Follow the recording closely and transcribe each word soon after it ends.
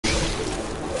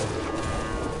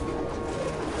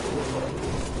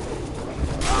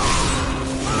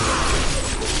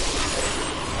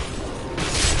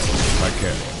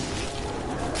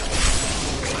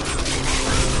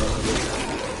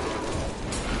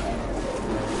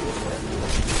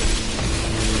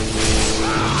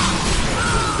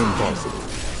Impossible.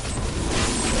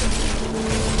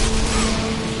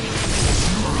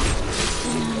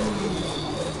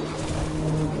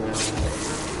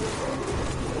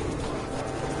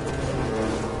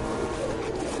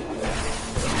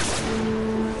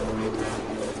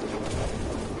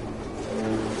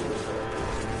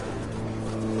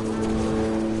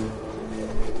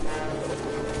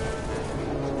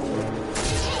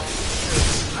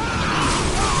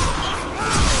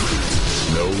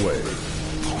 No way.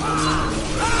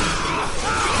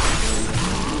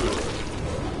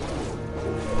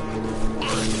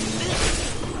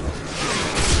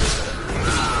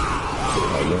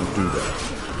 I won't do that.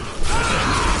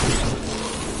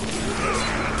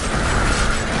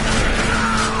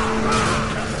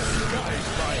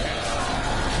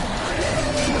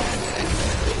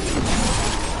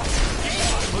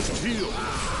 Must heal.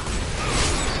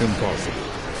 Impossible.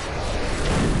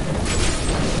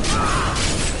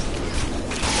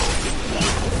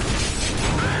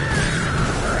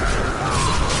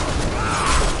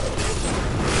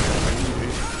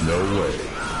 No way.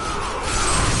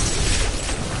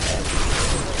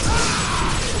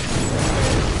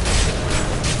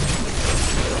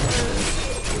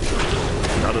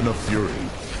 Not enough fury.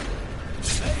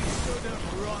 They shouldn't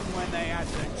run when they had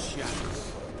the chance.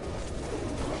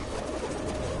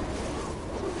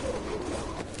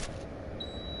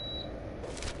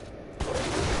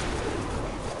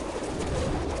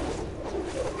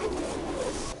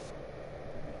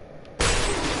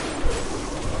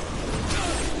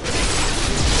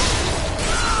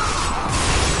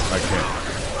 I can't.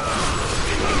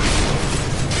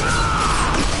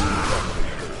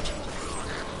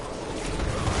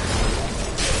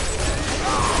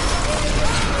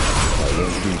 I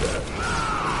won't do that.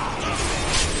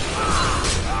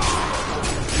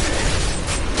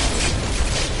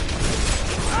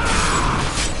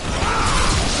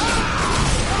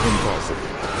 Impossible.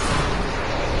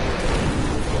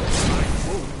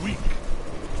 So weak.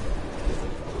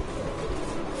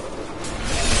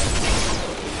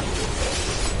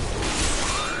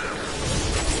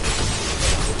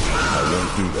 I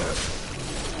won't do that.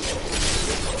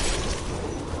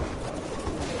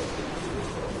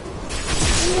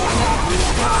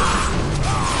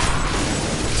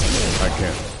 I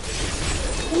can't.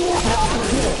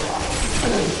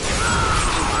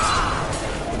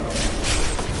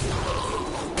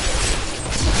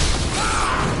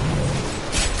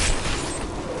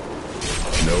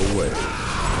 No way.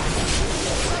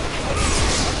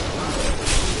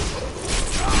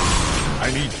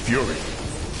 I need fury.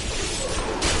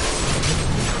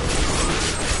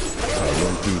 I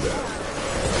won't do that.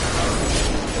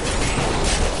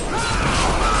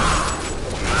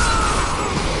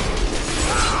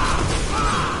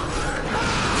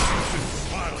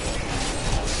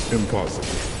 Impossible.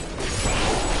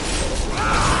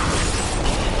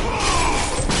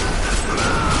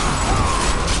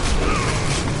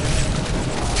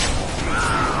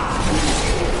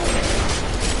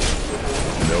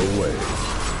 No way.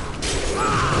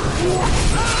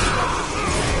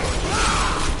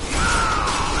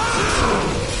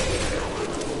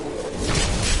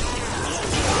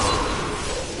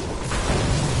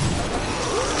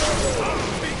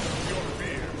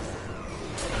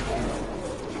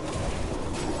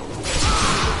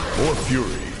 More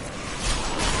fury.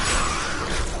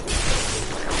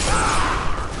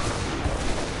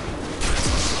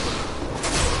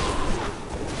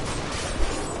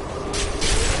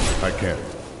 I can't.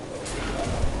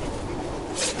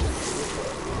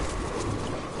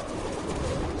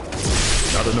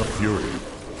 Not enough fury.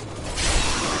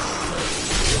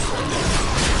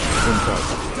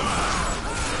 Impossible.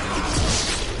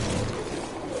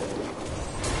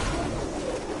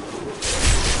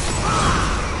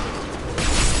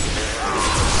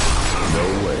 No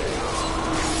way.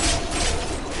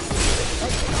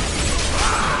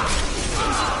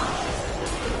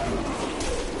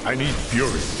 I need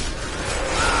fury.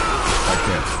 I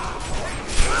can't.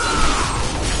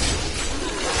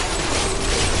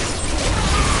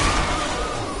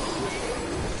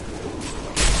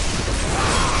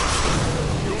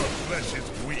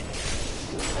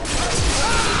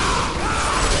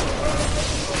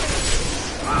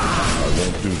 I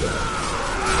won't do that.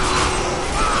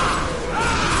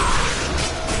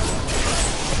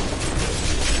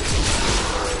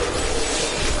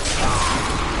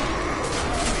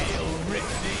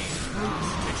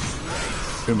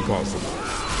 Impossible.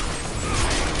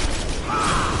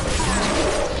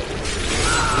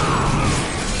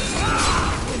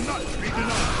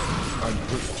 I'm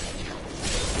hurt.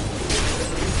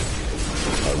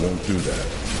 I won't do that.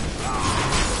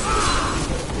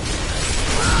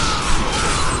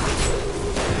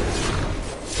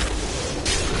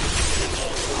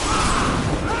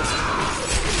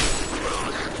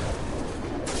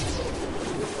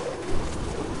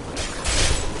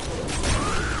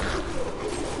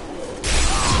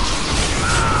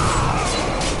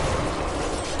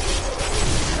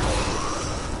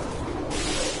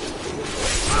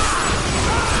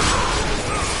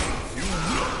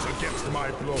 my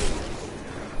blow.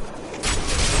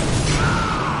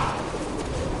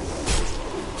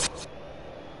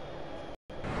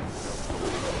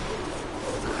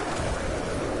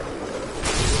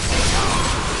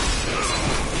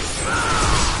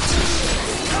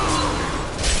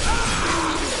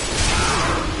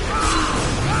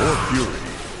 Or fury.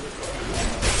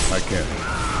 I can't.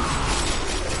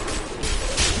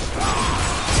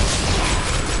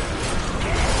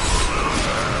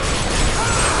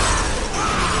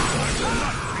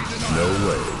 No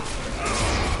way.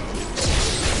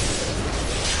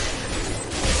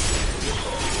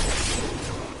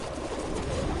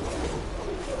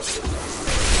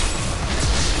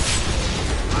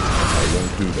 I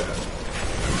won't do that.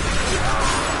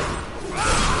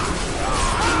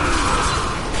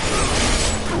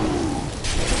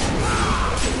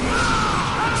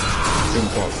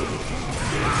 Impossible.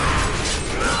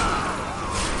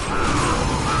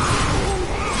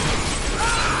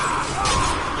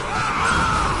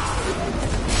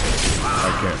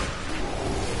 I can't.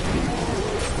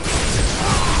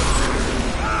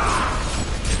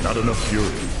 Not enough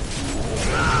fury.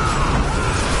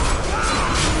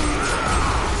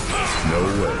 No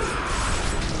way.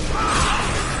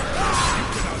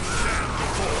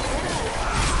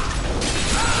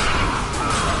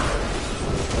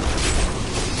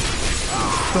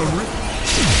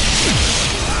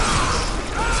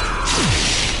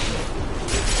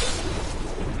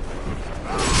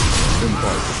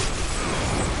 Impossible.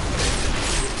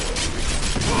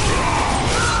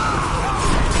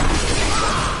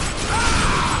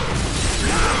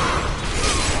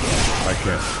 I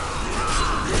can't.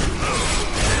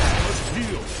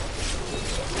 Heal.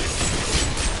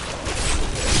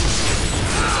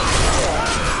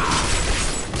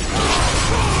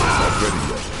 Not ready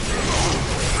yet.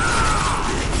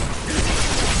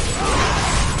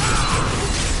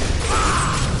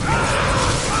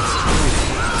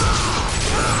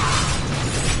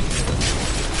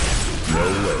 No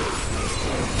way.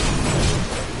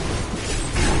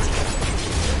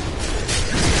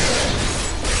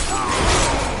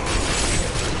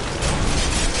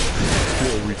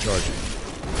 Still recharging.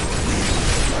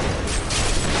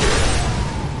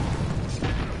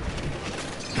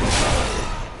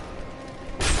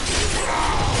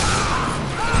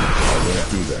 I won't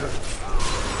do that.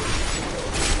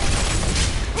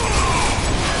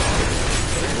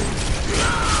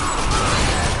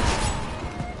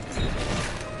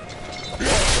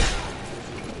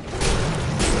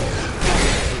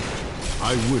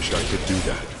 I wish I could do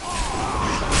that.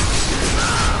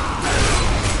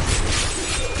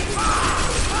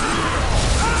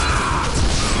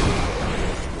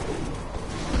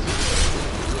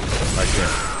 I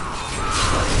can't.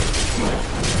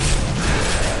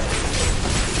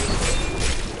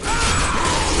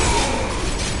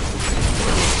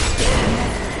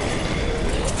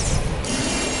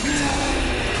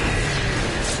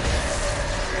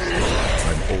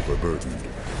 I'm overburdened.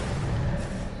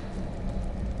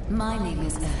 My name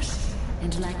is Ash,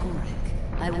 and like Auric,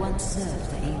 I once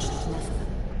served the ancient Nephilim.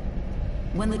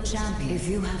 When the champion, if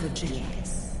you have a chance.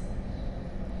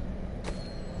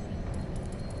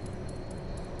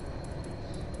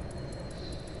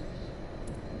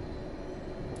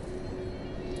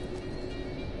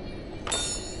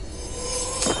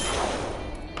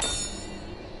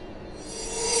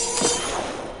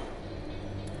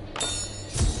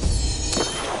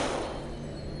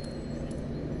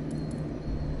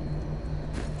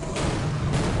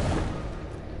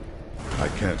 I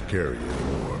can't carry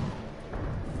anymore.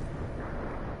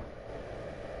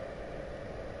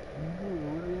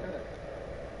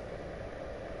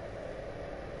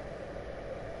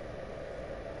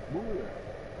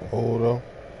 Hold on.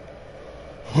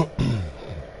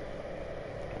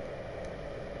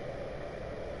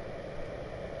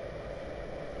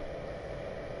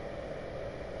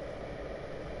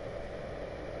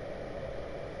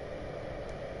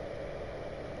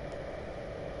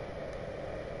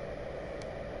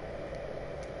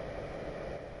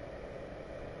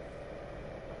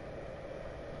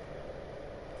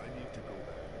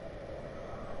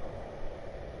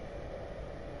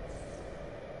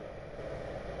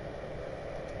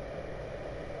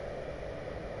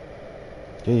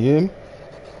 Can you hear me?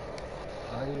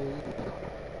 I hear you.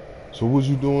 So what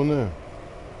you doing now?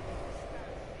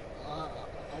 I was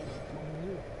doing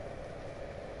you.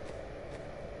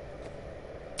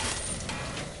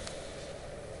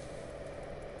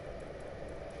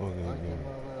 Fucking I again.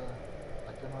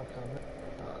 cannot come in,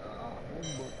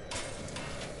 but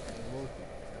it's working,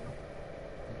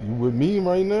 You with me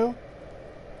right now?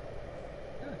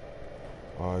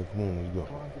 Yeah. Alright, come on, let's go.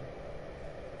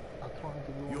 I'm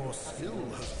Your skill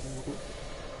has...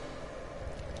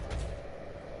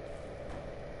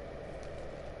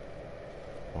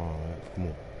 Alright, come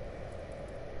on.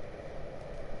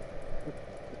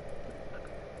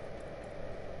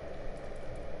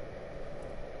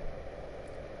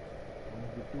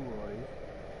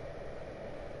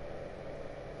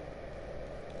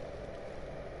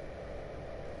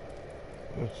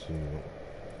 Let's see.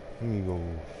 Let me go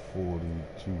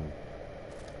 42.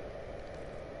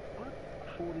 What?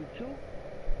 42? Yeah.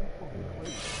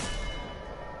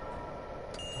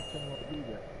 I cannot do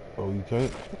that. Oh, you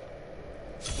can't?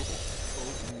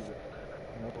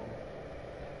 No.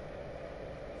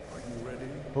 Are you ready?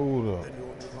 Hold up. Then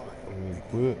your trial Let me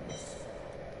quit. begins.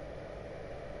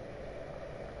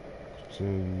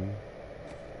 Continue.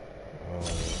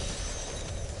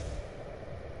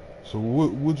 So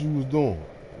what you was doing?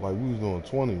 Like we was doing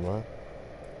 20, right?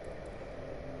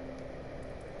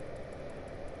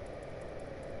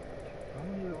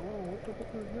 I'm here. Oh, what the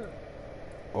fuck is that?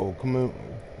 Oh, come in.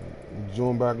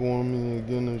 Join back on me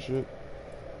again and shit.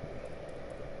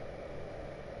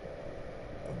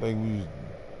 I think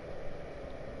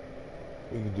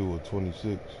we could do a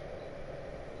 26.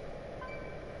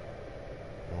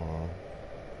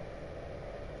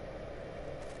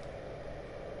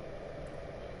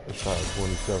 Let's try a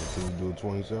 27. Can we do a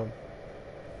 27?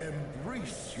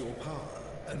 Embrace your power,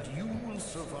 and you will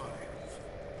survive.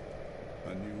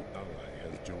 A new ally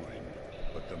has joined,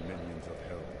 but the minions of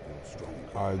hell grow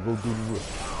stronger. Alright, go do the rip.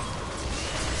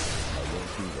 I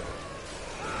won't do that.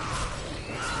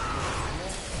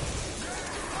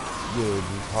 Yeah,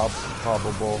 just pop a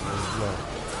ball on the ground.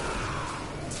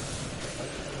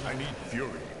 I need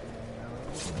fury.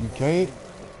 You can't?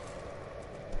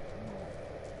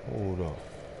 Hold up.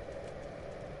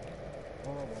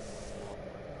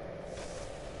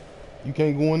 You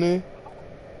can't go in there?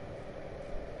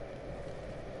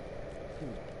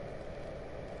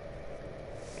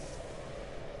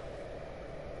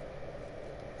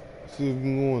 See if you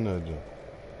can go in there, Joe.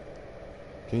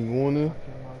 Can you go in there?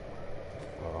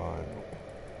 Alright.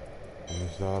 I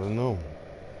guess I don't know.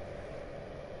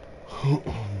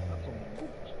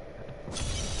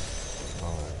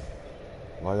 Alright.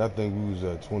 Like I think we was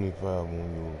at 25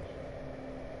 on yours.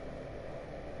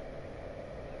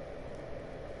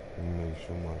 Let me make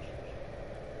sure my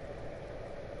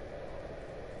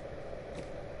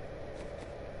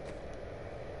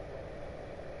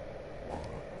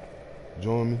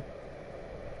join me.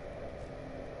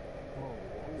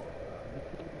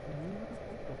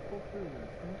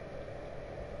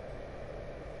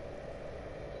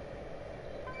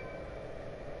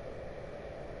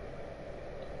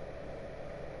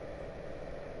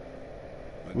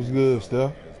 What's good,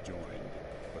 Steph? Has joined,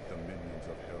 but the minions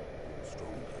of hell grow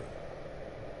stronger.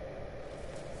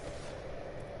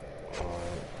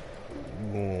 Alright.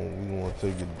 We're gonna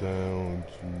take it down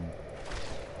to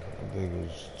I think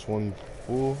it's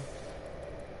 24.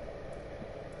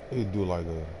 They do like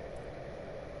a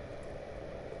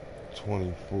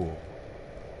 24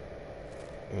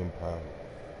 Empire.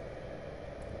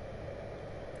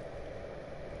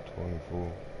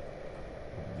 24.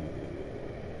 Yeah.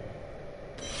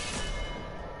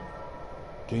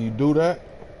 Can you do that?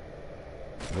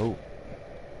 Nope.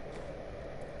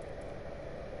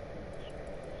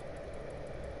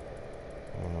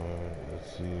 Alright, let's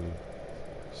see.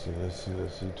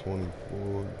 Let's see. 24.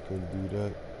 You couldn't do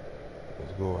that.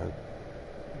 Let's go at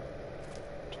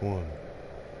 20.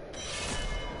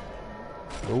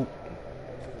 Nope.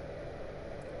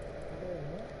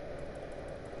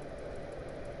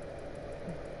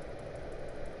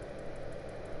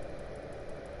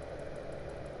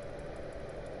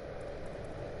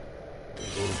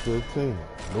 Go to 15.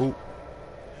 Nope.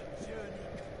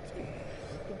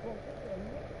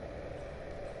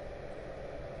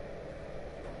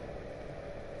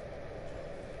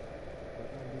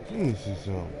 Let me see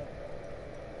something.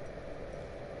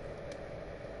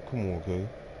 Come on, okay.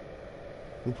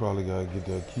 We probably gotta get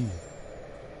that key.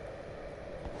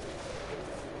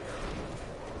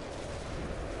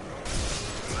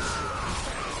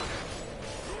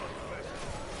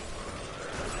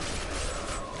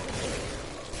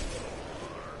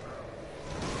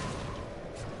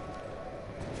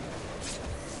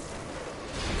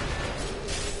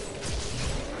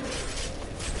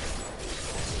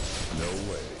 No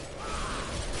way.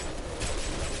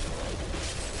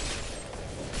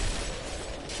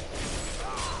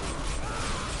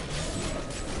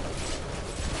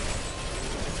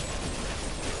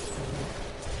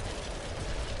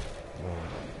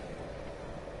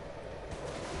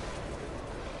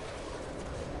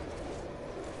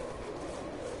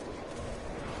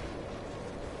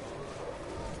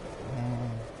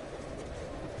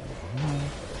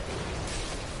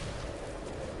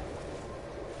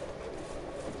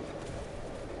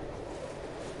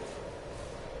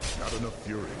 enough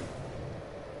fury.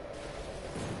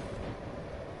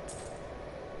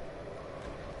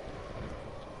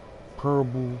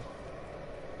 Purple.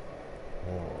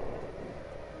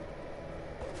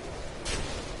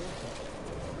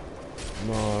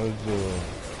 No, it's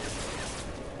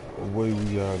a way we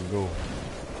gotta go.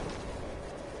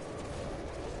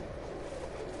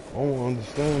 I don't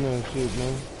understand that shit,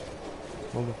 man.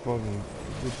 Motherfucking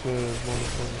bitch ass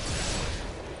motherfucker.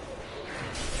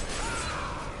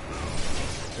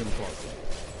 Impossible.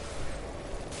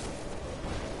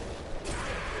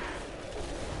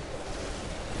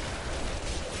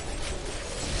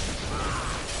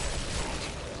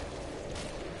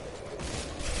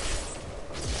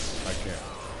 I can't.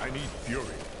 I need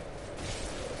fury.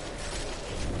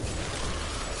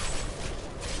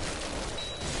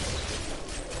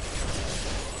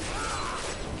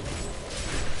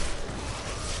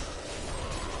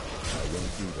 I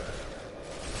won't do that.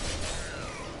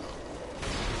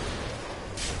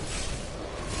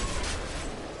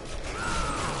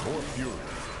 More fury.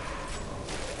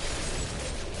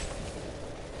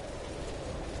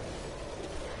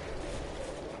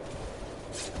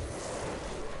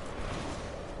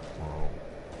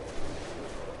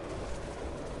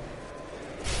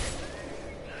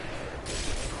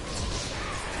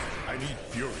 I need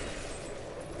fury.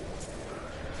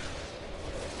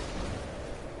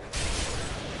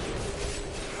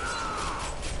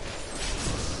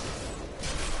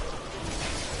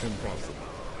 Impossible.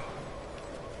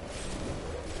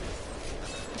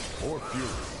 More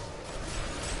fury.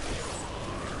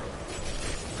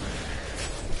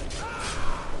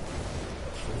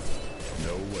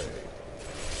 No way.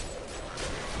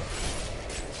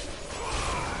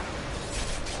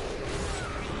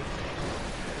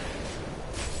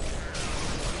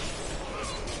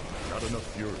 Not enough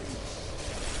fury.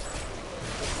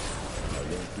 I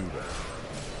won't do that.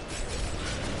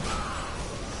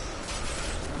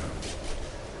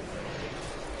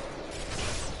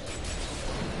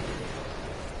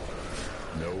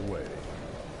 No way.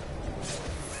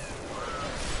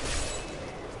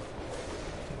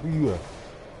 Where you at?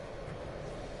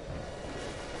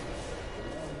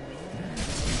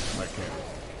 I can't.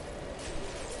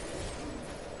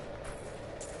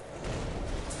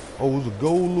 Oh, it's a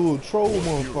gold little troll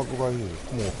motherfucker right here.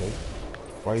 Come on, okay.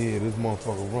 Right here, this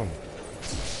motherfucker running.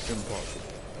 Impossible.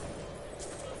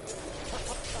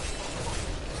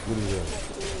 What is that?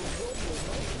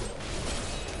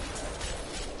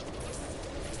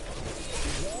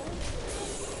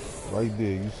 Right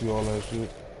there, you see all that shit?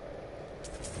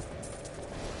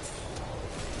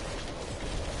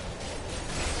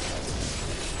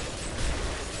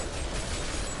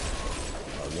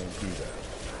 I won't do that.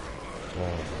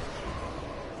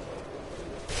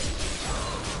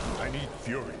 I need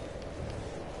fury.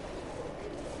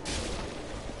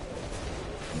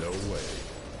 No way.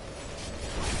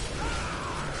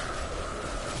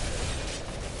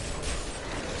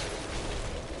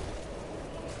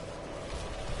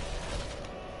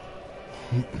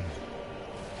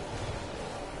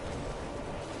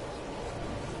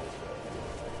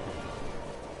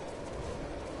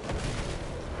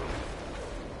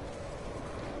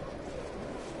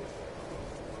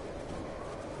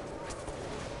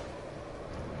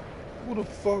 Who the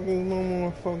fuck is no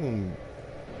motherfucking...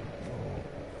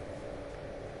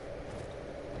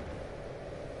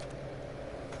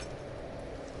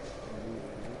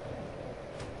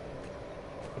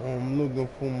 I'm looking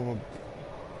for my...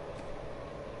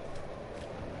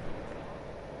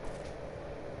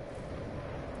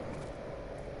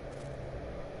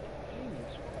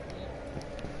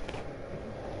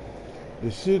 The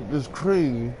shit that's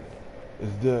crazy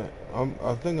is that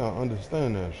I think I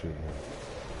understand that shit now.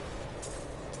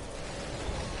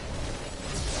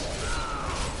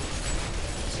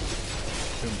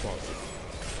 Impossible.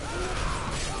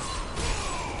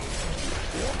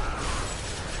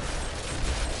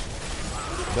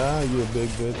 Die, you big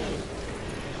bitch.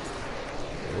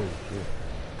 Oh shit.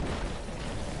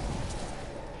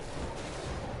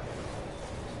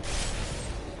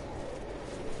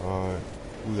 Alright,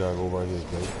 we gotta go right here,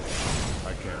 okay?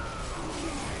 I can't.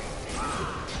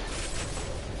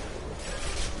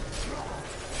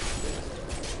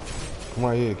 Come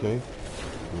right here, okay?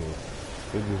 Yeah.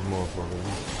 Get this motherfucker.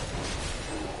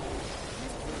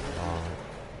 Alright.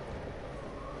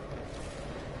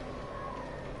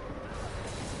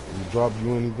 You drop you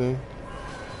anything?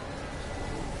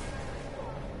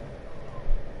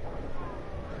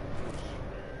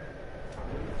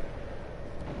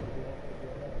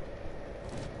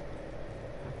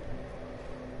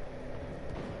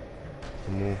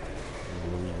 Come on.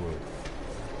 Where we go?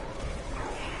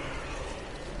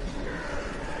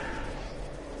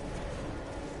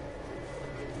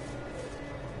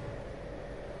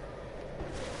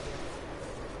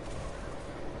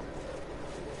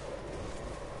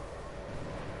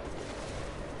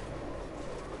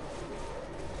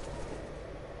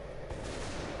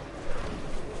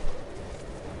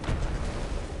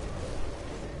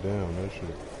 Damn, that shit.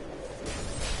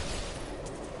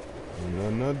 Ain't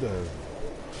nothing that does.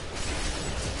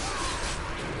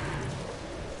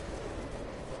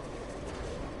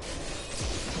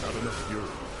 Not enough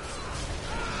fury.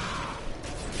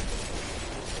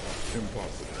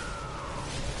 Impossible.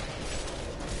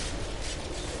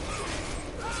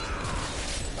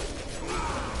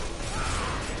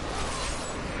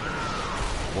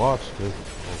 Watch this.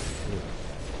 Oh, shit.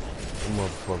 That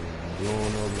motherfucker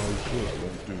blowing up like shit. I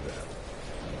won't do that.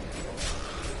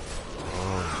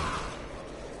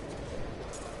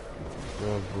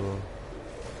 Yeah, bro.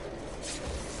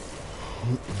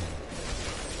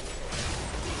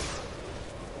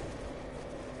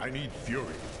 I need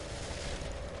fury.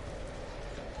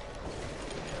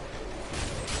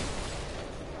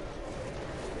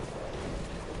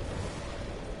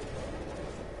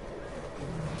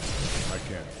 I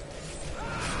can't.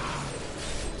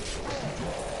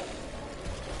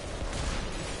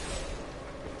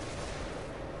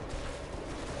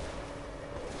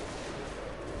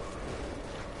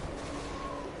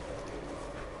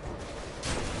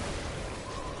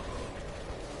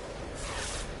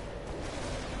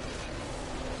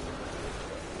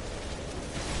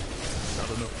 Not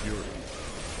enough fury.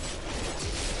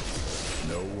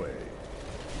 No way.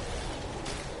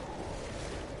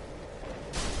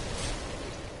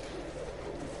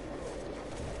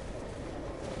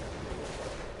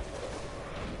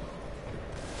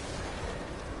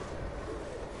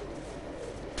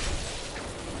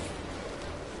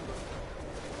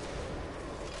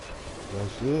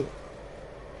 That's it.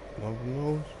 Nothing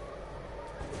else.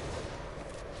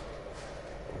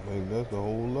 I think that's the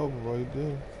whole level right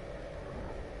there.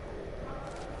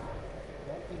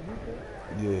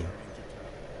 Yeah.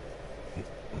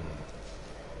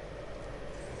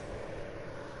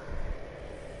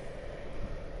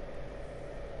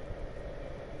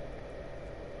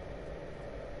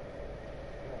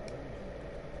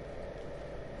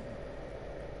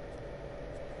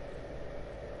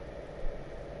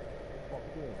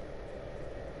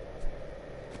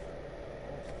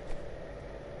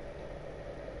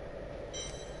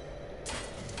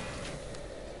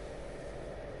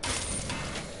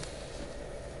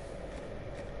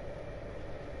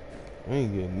 I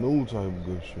ain't getting no type of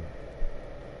good shit.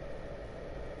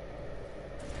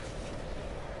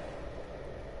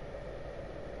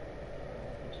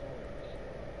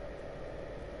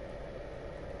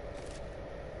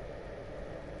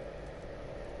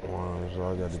 Wow, so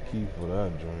I got the key for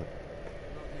that joint.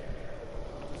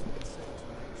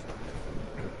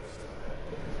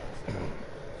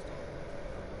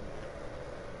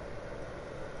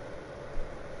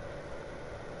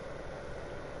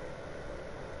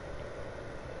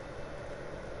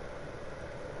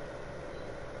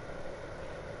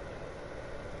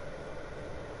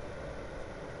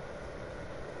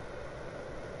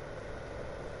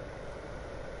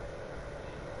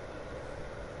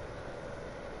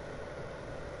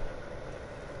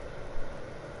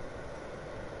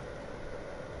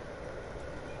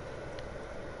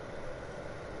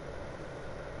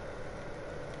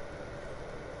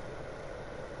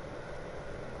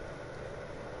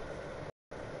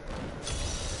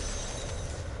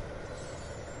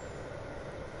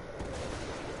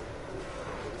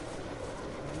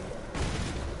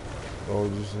 Oh,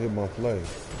 just hit my flag.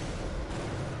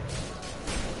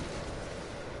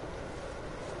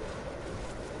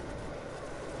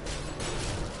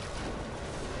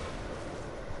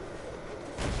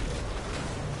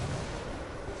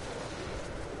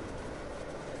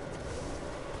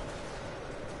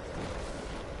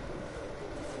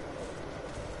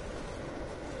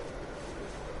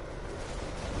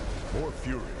 More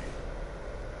fury.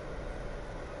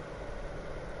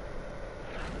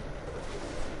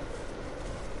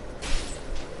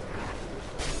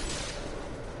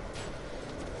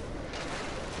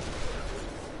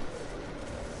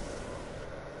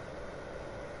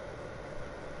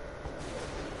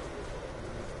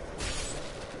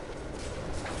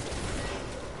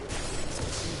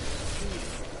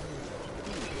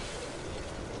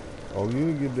 Oh, you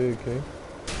didn't get there, K.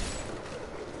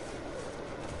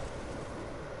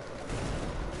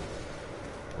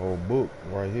 Oh, book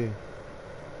right here.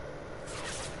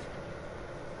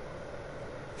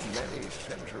 Many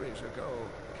centuries ago,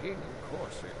 King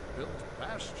Corsic built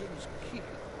Bastion's Keep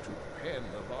to pen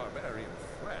the barbarian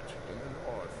threat in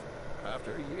the north.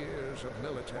 After years of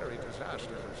military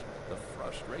disasters, the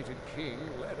frustrated king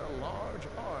led a large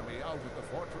army out of the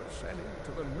fortress and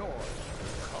into the north to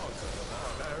conquer the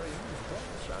barbarians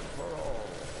once and for all.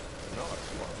 Not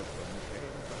one of them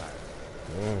came back.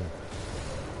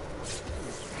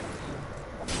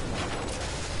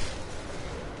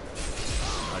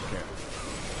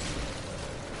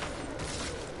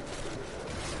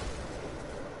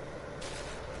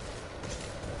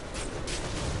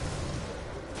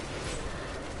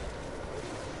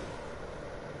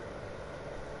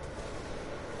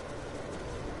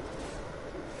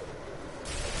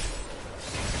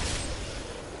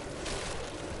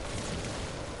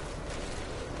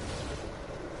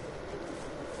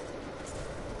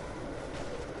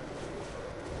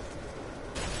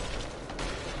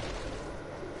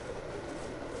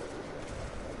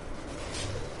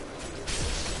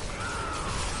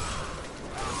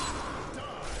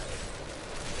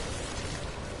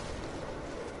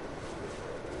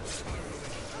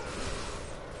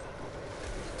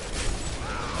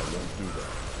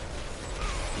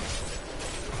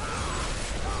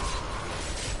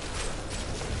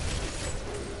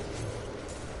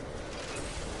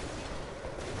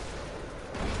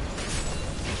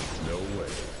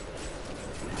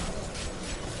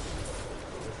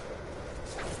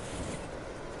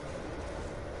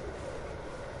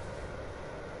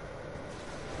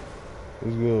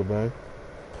 It's good, man.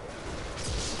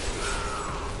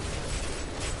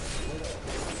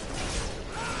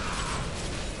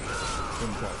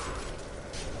 Impossible.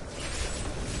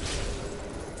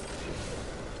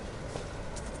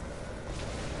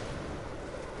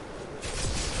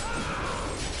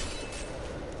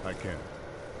 I can't.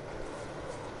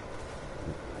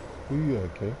 Who you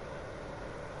at, Kay?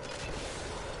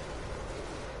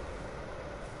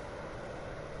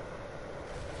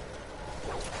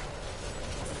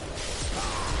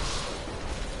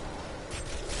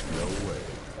 No way.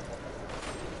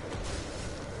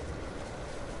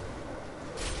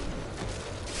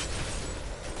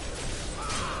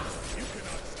 You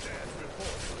cannot stand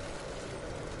before me.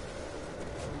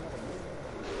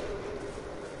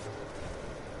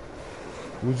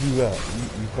 What you got?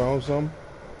 You found something?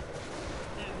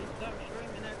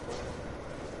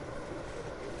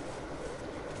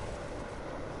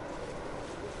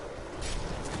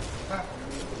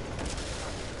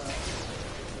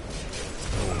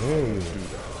 Oh, hell yeah.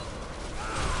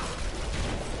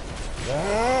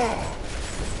 Ah!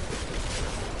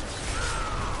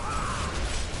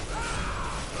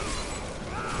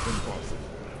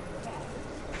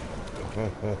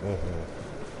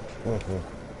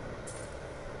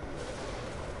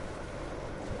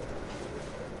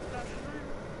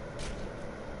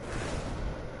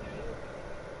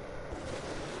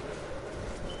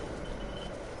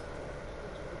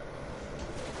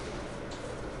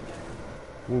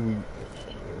 What we,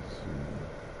 let's see.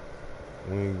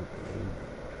 We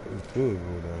could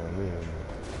go down there,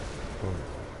 but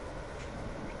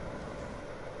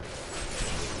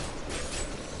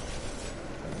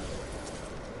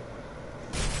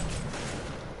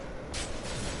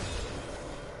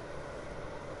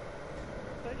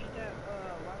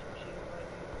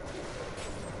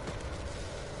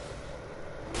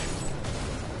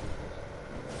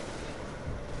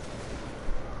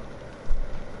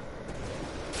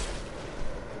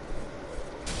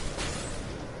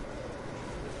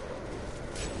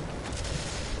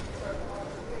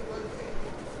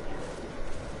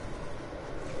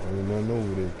ain't nothing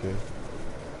over there, Kay.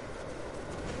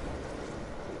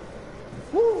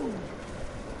 Woo!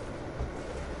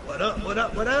 What up, what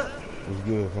up, what up? What's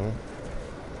good, huh?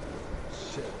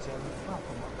 Shit, tell me, pop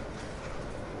him up.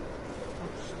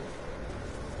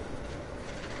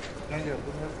 Daniel,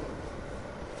 come here.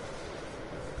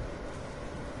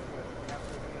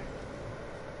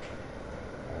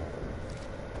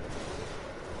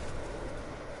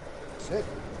 Shit,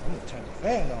 I'm gonna turn the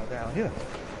fan on down here.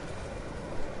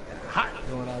 Hot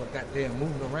doing all the goddamn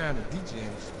moving around and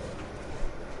DJing.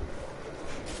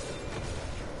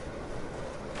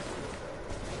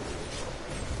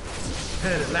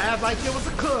 Had it live like it was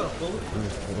a club, fool.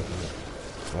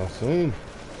 I seen.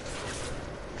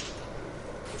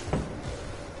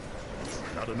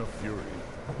 Not enough fury.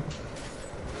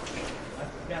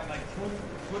 I got like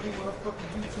 20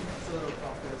 motherfucking YouTube subs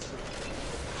off that shit.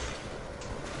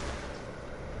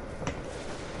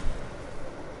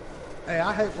 Hey,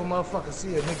 I hate when motherfuckers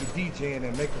see a nigga DJing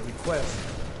and make a request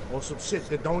or some shit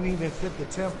that don't even fit the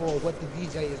tempo or what the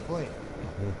DJ is playing.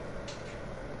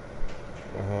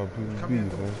 How people Come be, here,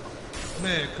 man.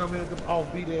 Man, come here with them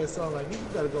offbeat ass song like, nigga, you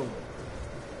gotta go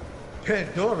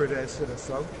Pandora that shit or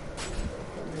something.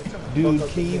 Dude,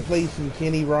 can you play some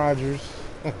Kenny Rogers?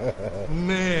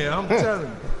 Man, I'm telling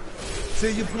you.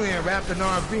 See you playing rap and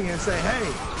R&B and say,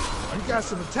 hey, you got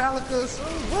some Metallica or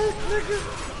something? What, nigga?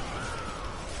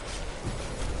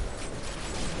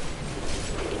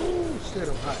 Ooh, shit,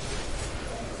 I'm hot.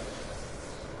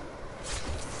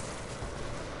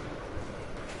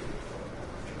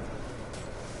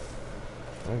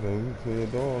 Okay, you play a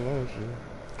dog that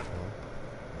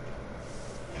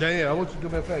shit. Yeah, I want you to do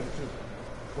me a favor, too.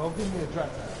 Well, give me a drop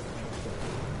time.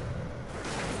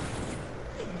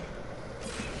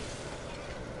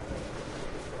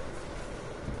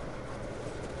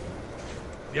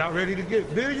 Y'all ready to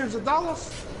get billions of dollars?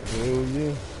 Hell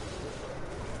yeah.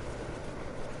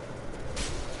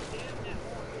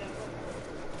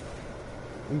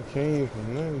 We came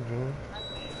from there, John.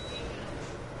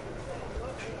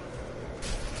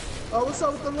 Oh, what's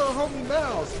up with the little homie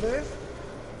Miles, man?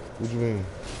 What you mean?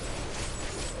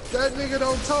 That nigga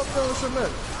don't talk to us or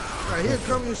nothing. Like, he'll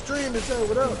come in stream and say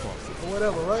what up, or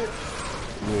whatever, right?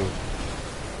 Yeah.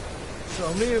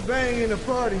 So me and Bang in the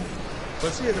party,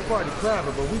 but she at the party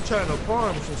private, but we trying to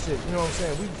farm some shit, you know what I'm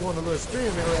saying? We doing a little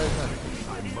experiment last night.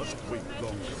 I must wait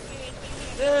longer.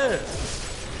 Yeah.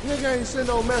 Nigga ain't send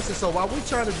no message, so while we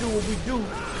trying to do what we do,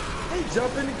 he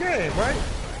jump in the game, right?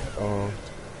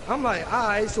 I'm like, all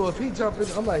right, so if he jump in,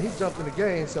 I'm like, he jumped in the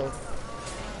game, so.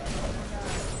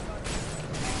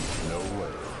 No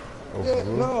Oh, Yeah, for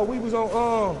real? no, we was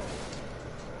on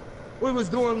we was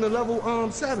doing the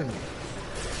level 70.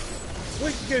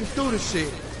 We getting through the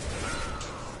shit.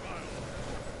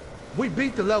 We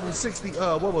beat the level 60,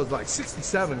 what was it, like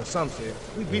 67 or some shit.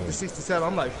 We beat the 67.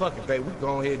 I'm like, fuck it, babe. We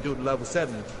go ahead and do the level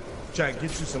 70. Try and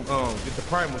get you some, get the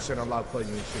primal shit unlocked for you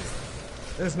and shit.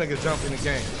 This nigga jump in the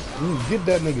game. Get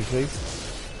that nigga, Chase.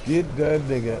 Get that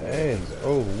nigga ass.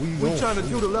 Oh, We trying to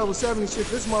do the level 70 shit.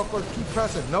 This motherfucker keep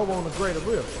pressing no on the greater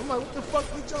rift. I'm like, what the fuck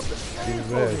we jumping in the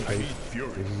game for?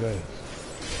 Get his ass.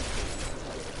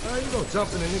 How you gonna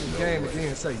jump in the nigga game again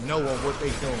and say no on what they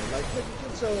doing? Like, nigga,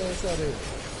 get your ass out of here.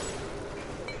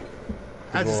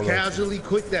 I just casually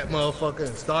quit that motherfucker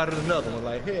and started another one.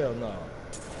 Like, hell no.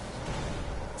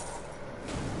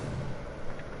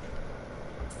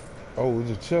 Oh,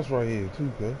 there's a chest right here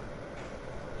too, okay?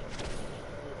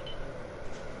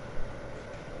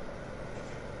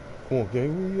 Come on, okay,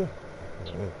 where you at?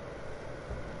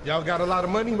 Y'all got a lot of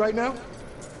money right now?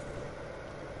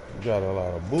 You got a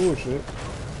lot of bullshit.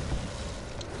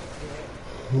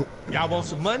 Y'all want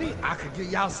some money? I could get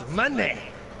y'all some money.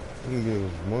 You can give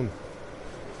us money.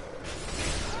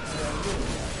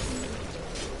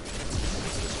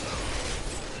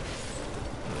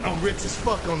 I'm rich as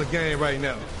fuck on the game right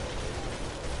now.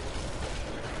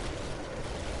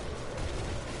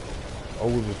 Oh,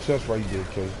 there's a chest right there,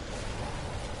 okay?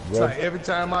 It's like every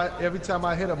time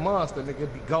I hit a monster, nigga,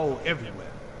 it be gold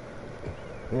everywhere.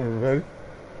 Ready?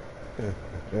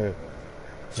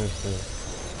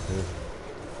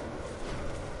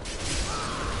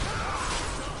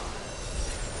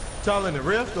 Y'all in the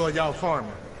rift or y'all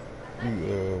farming?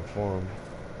 Farm.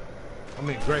 I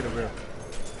mean greater rift.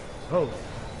 Oh.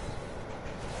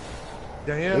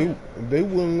 Danielle? They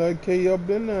wouldn't let K up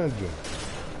in there, Joe.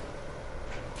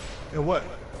 And what?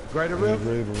 Greater rift?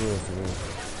 Greater rift, man.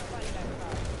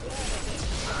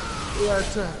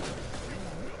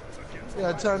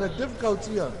 Yeah, turn the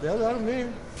difficulty up. That's what I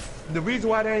mean. The reason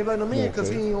why they ain't letting them in because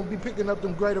he ain't gonna be picking up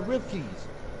them greater rift keys.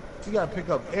 You gotta pick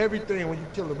up everything when you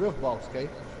kill the rift boss, okay?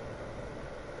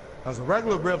 Cause the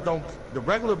regular rift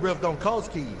don't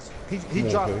cost keys.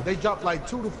 They drop like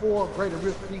 2 to 4 greater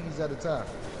rift keys at a time.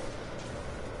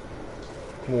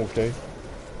 Come on, K.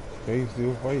 K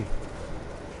still fight.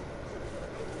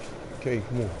 K,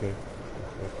 come on, K.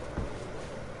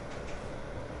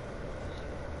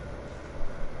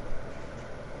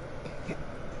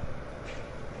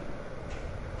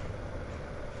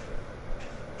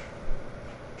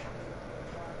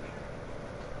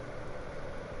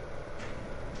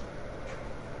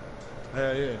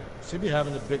 Hell yeah. She be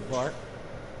having a big bark.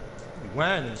 Be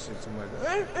whining and shit too much.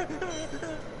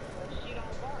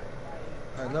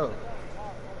 I know.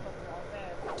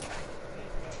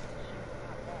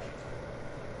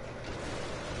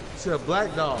 She a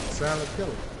black dog, silent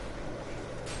killer.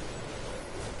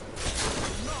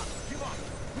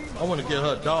 I want to get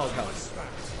her a doghouse.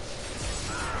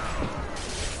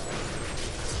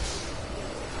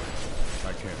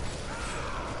 I can't.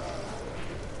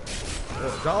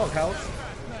 A doghouse.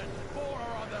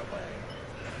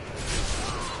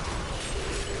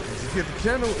 If you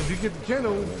get the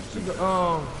kennel, she can,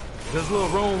 there's a little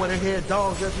room where they had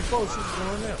dogs there before. She can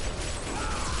go in there.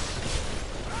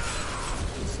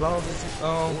 As long as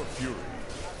More fury.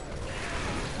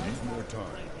 Need more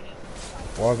time.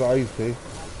 Why's the ice, K?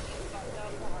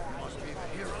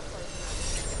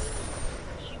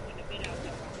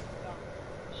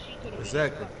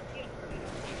 Exactly.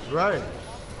 Right.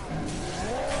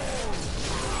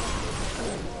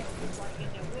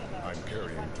 I'm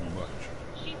carrying too much.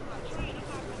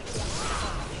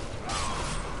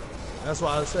 That's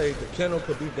why I say the kennel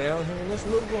could be down here in this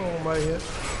little room right here.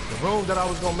 The room that I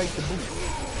was gonna make the boot.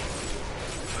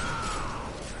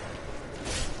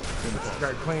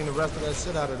 Gotta clean the rest of that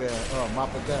shit out of there. Mop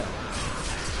it down.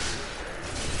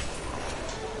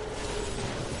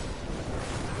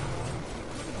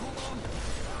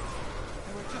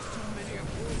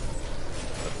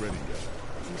 Not ready yet.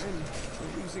 Men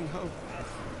are losing hope.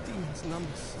 Demons'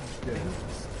 numbers so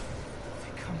endless.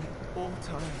 They come at all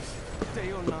times,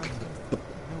 day or night. No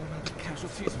amount of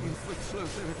casualties we inflict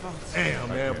slows their advance. Damn,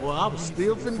 man, boy, I was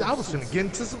finna get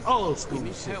into some old school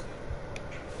shit.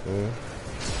 Yeah.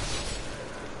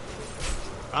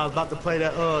 I was about to play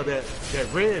that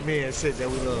that red man shit that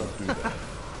we love.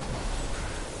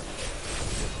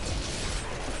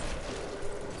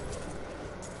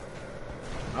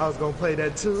 I was gonna play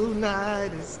that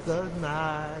tonight is the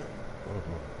night.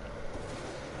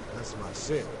 That's my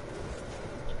shit.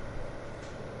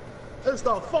 It's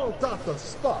the Funk Doctor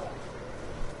Spot.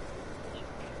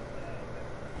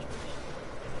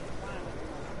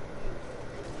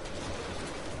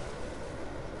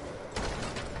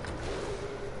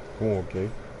 Come on, Kay.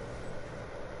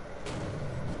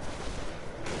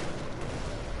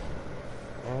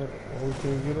 Alright, well, we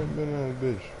can't get up in that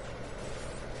bitch.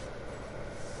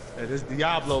 Hey, this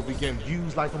Diablo be getting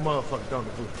used like a motherfucker, don't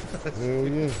it? Hell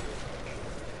yeah.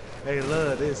 Hey,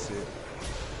 love this shit.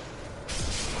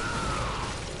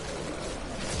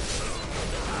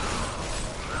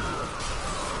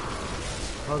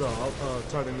 Hold on, I'll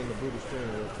turn him into Buddha stream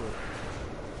real quick.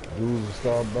 Dudes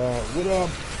start by. What up?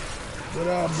 What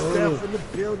up, brother? Steph in the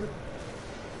building.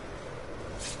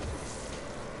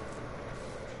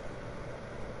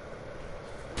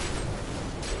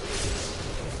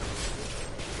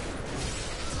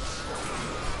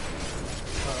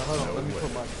 Hold on, let me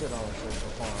put my shit on so you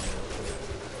can farm real quick.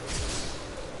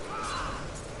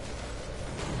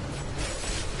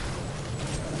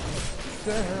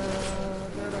 Okay, yeah.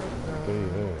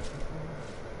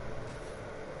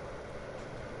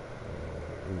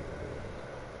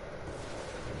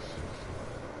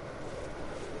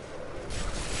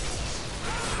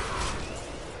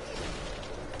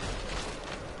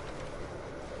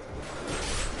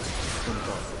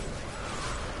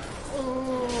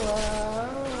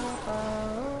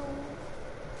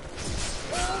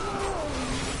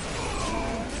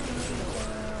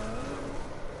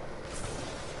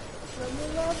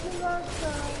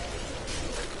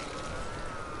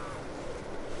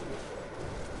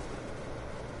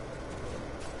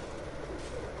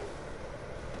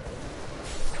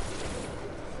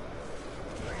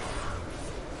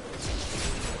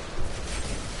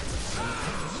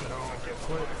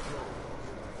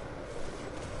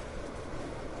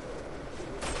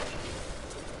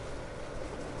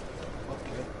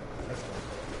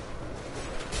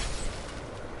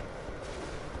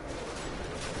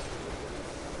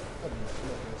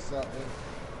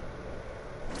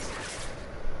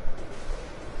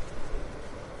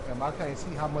 I can't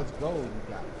see how much gold you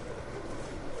got.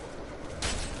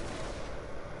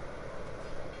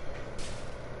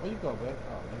 Where you go, man?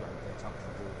 Oh, you right there talking to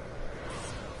dude.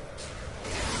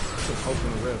 Just open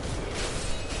the rift.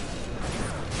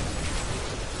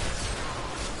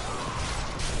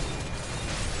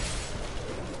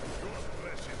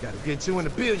 Gotta get you in the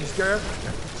billions, girl.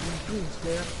 Gotta get you in the billions,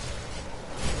 girl.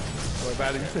 Don't worry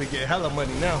about it. You finna get hella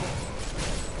money now.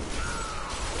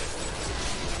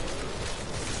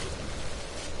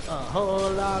 A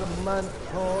whole lot of money,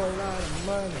 whole lot of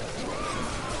money.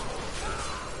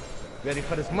 Ready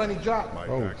for this money drop?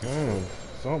 Oh, damn.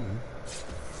 Something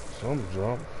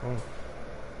dropped. Fuck.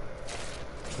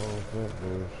 Oh, that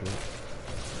bullshit.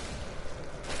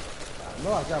 I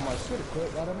know I got my shit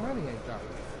equipped, but the money ain't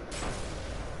dropping.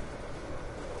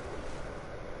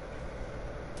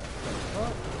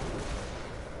 Oh.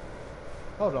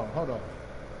 Hold on. Hold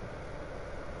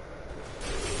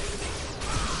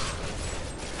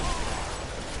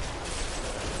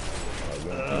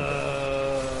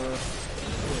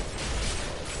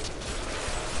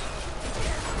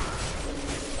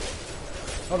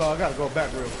on, I gotta go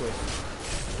back real quick.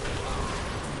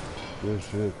 Good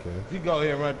shit, Ken. You go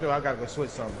here and run through, I gotta go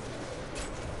switch something.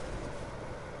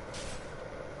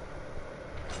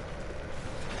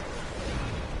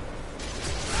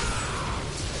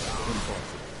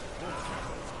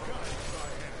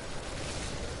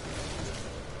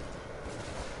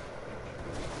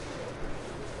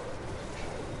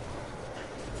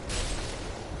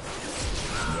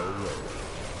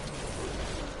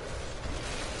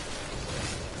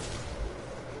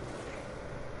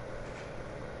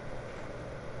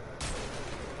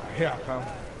 Here I come.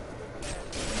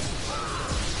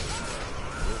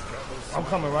 I'm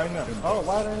coming right now. Oh,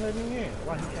 why didn't let me in?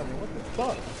 Why he coming? What the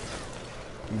fuck?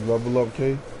 You level up,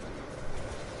 K?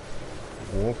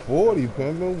 140,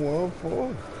 pimpin', 140. You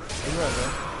right,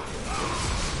 man?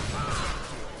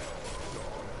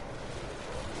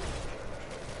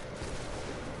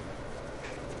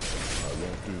 I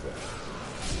won't do that.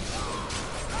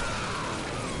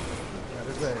 Yeah,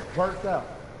 this is worked out.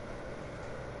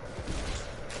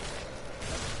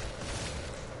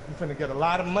 You finna get a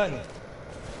lot of money.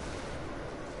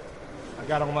 I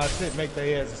got on my shit, make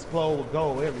their ass explode with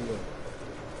gold everywhere.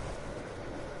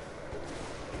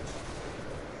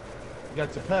 You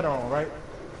got your pet on, right?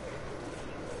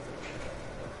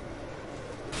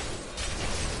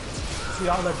 See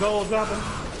all that gold dropping?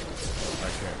 I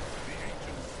can't.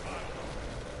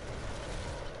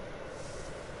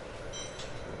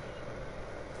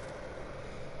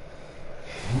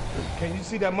 Can you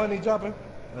see that money dropping?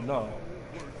 Or no?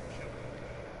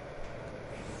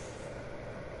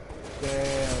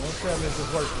 Damn, what's that this is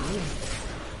working for me?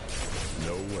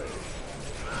 No way.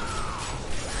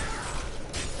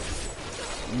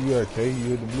 You got K, you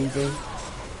hit the blue thing?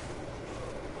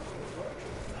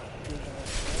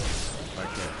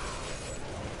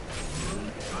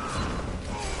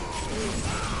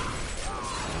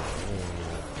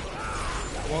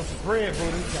 some bread,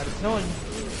 Buddha. You gotta join you.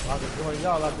 I can join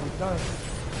y'all after we done.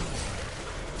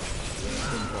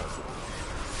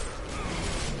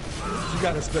 You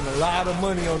gotta spend a lot of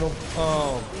money on them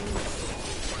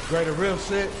Greater Rift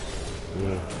shit.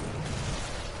 Yeah.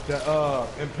 The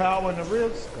empowering the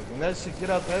rifts. Cause when that shit get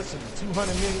up, that's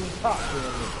 200 million pop.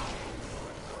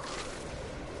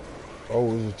 Oh,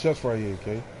 there's a chest right here,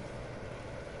 Kay.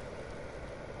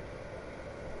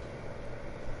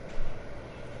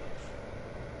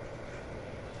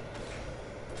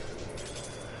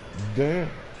 Damn.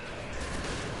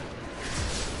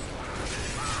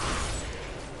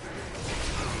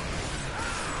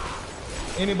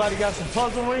 Anybody got some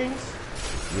puzzle rings?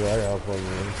 Yeah, I got a puzzle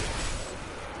ring.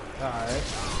 Alright.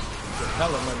 Get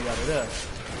hella money out of that.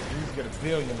 You just get $1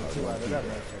 billion or 2 out of that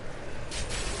right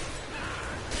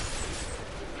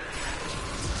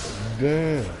there.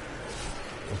 Damn.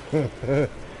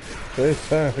 They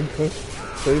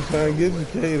trying to get you,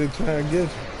 Kay. They trying to get you.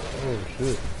 Oh,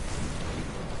 shit.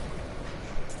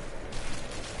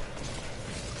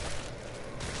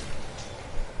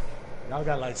 Y'all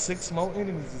got like 6 more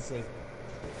enemies to say.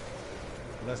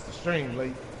 That's the stream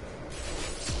late.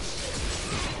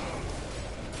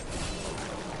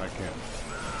 I can't.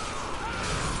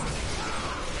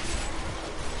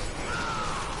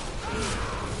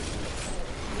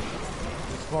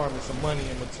 Just farming some money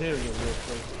and material real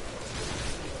quick.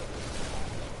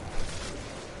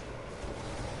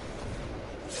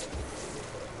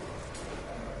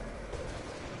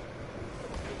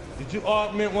 Did you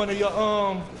augment one of your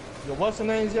what's the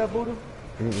names yet, Buddha?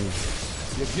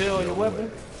 Your gear or your weapon?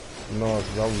 No,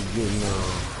 because I was getting,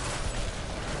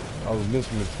 I was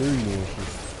missing material and shit.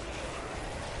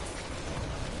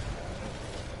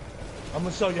 I'm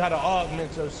gonna show you how to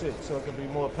augment your shit so it can be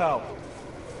more powerful.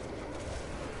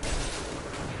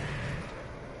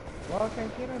 Well, I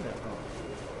can't get in there.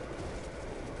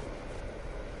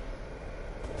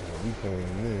 We came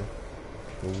in there.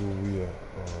 So where we at?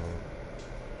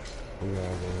 We are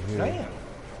over here. Damn.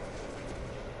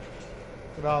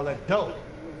 Look at all that dope.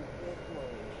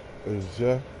 Is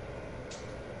Jeff?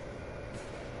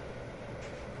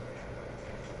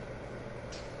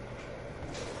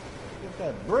 Get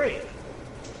that bread. Did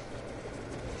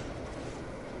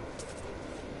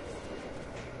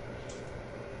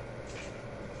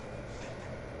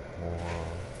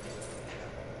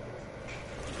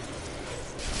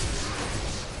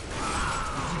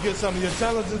you get some of your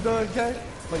challenges done, Kay?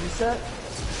 For your set?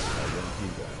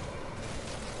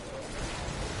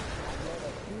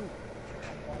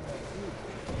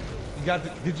 You got the,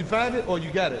 did you find it or you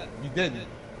got it? You didn't.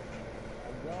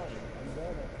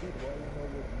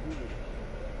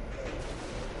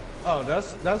 Oh,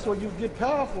 that's where you get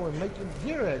powerful and make your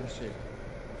gear and shit.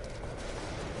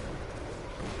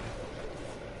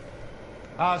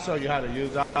 I'll show you how to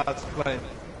use it. I'll explain it.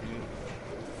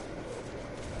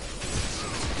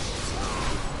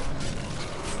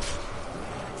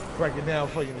 Break it down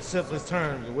for you in the simplest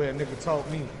terms, the way a nigga taught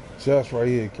me. Chest right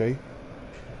here, Kay.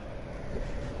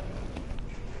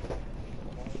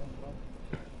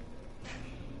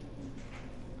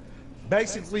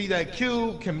 Basically, that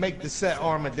cube can make the set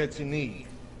armor that you need.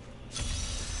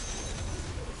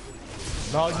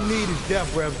 And all you need is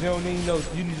death breaths. You don't need no.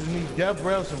 You just need death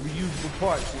breaths and reusable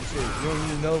parts and shit. You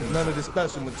don't need none of the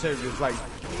special materials like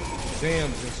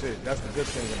gems and shit. That's the good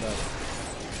thing about it.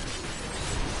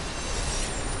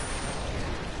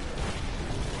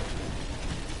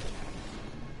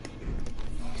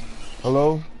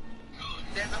 Hello?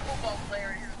 There's a football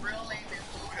player, his real name is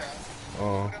Buddha.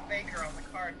 Buddha Baker on the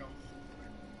Cardinals.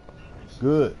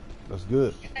 Good. That's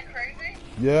good. Isn't that crazy?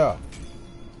 Yeah.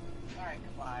 Alright,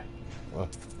 goodbye.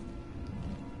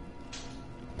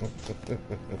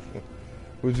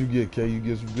 What'd you get, Kay? You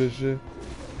get some good shit?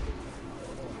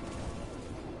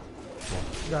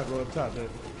 You gotta go up top, baby.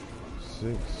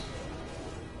 6.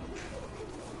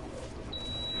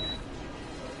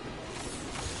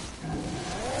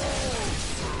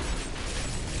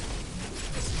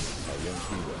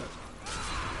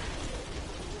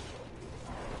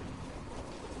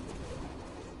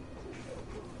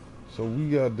 So we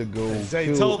got to go.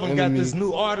 Zaytoven got this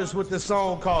new artist with this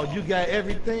song called "You Got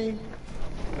Everything."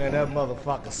 Man, that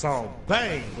motherfucking song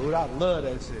bang, dude. I love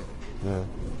that shit. Yeah.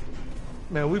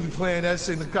 Man, we be playing that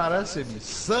shit in the car. That shit be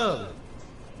southern.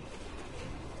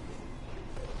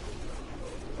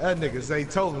 That nigga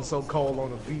Zaytoven so cold on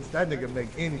the beats. That nigga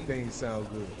make anything sound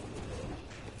good.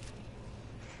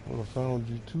 Well, I found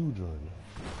you too, Jordan.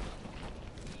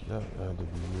 That had to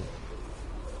be it.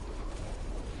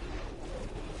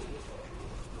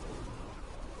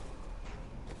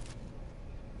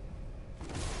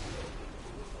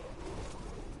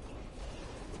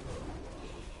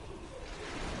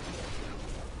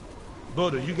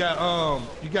 Buddha, you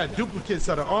got duplicates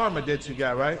of the armor that you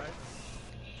got, right?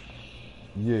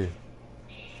 Yeah.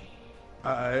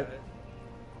 Alright.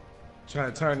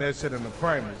 Trying to turn that shit into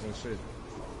primers and shit.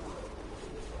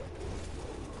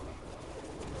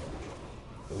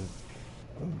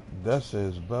 That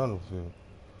says battlefield.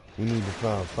 We need to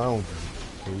find foundry.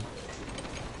 See?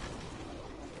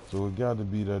 So it got to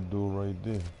be that dude right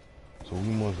there. So we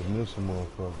must have missed a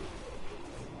motherfucker.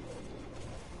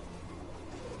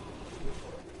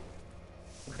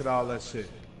 Look at all that shit.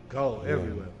 Gold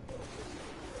everywhere.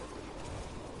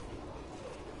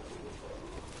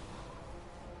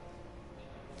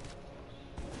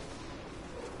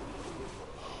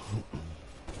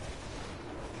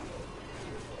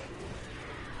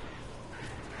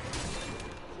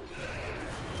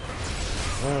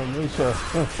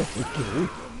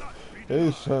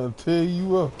 They trying to tear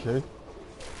you up, okay?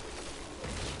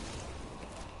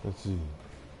 Let's see.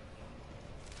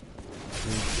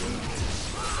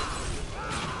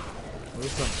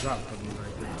 There's some drop for me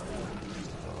right there.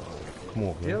 Come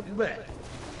on, man. Get back.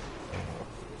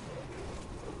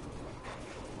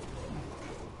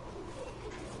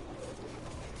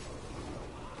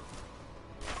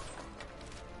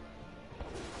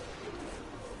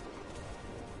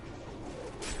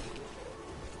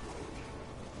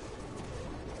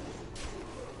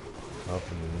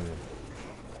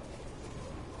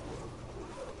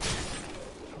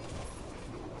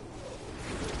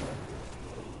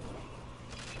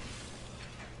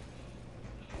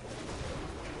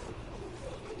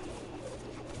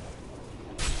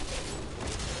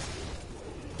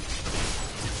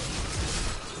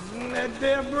 That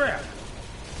damn breath.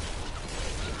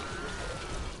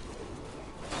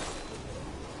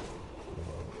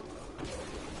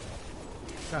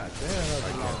 God damn, that's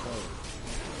a long time.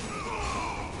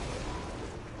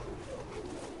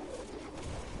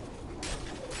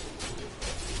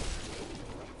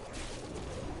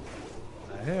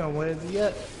 The hell, where's he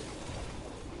at?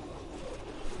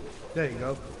 There you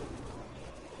go.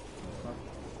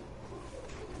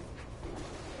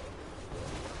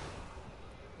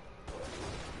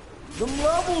 Them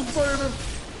levels burning.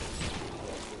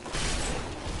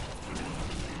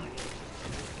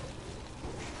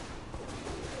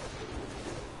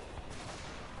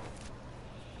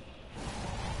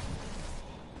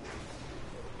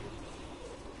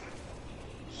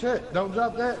 Shit, don't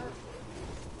drop that.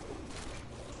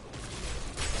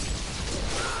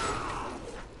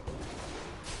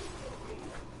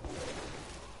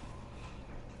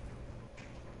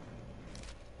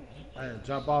 I had to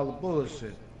drop all the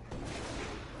bullshit.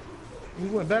 You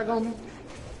went back on me?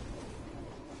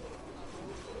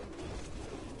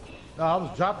 No, I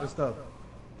was dropping stuff.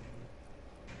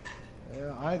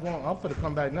 Yeah, I ain't going. I'm finna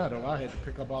come back now though. I had to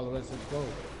pick up all the rest of the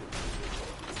gold.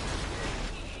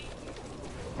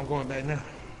 I'm going back now.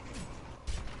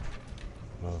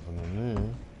 Nothing in there.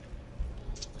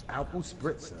 Apple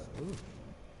spritzer. Ooh.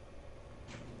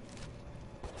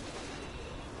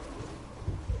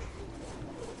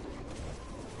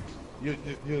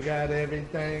 You got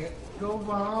everything. Go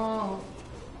on.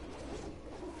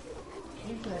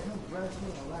 He said him brush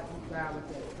me like he died with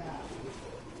that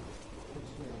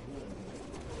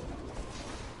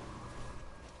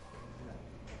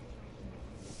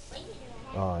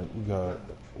cow. Alright,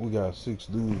 we got 6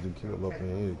 dudes to kill up in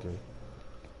here, okay?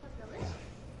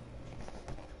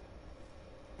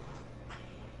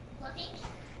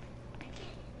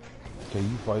 Can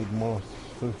you fight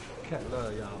monsters? Can't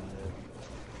love y'all, man.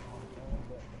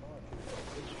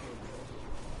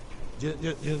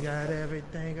 You got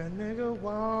everything a nigga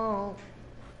want.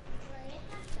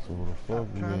 So where the fuck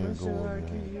we ain't going,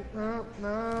 man?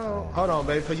 No. Hold on,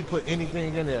 baby, before you put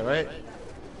anything in there, right?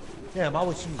 Damn, I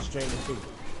wish you was streaming too.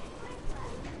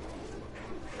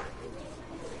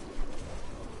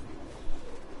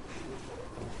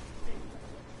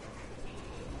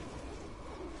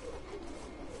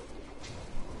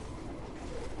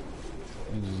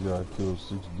 You just gotta kill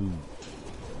 6 dudes.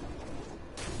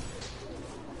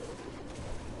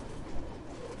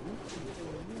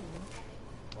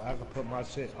 Well, I can put my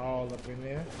shit all up in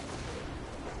there.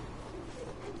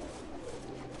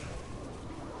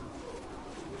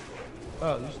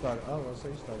 Oh, you started. I was gonna say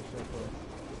you started shit first.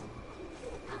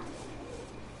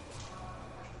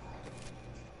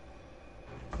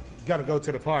 You gotta go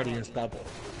to the party and stop it.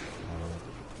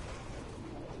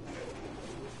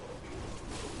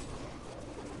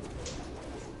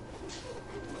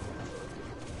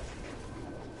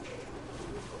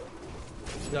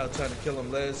 Y'all trying to kill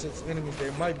them last 6 enemies. They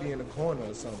might be in the corner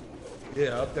or something.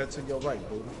 Yeah, up there to your right,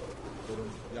 booty.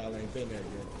 Y'all ain't been there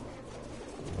yet.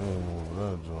 I ain't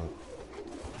over that joint.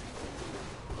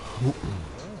 How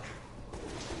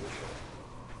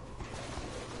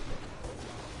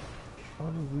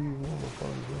did we want to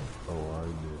find that? Oh, I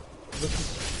already did. Look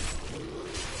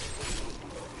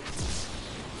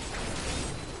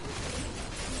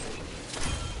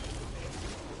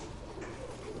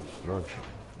Destruction.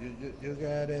 you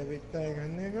got everything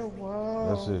a nigga want.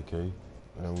 That's it, K.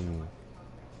 And we.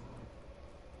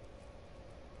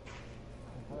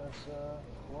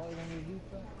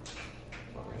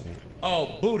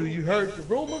 Oh, Buddha, you heard the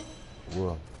rumor?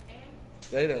 Well,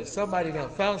 Somebody done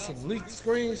found some leaked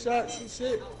screenshots and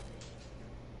shit.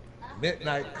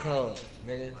 Midnight Club,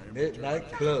 nigga. Midnight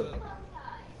Club.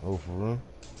 oh, for real?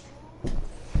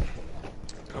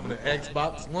 Coming to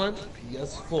Xbox One,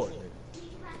 PS4, nigga.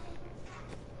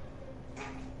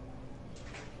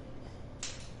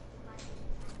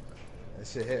 That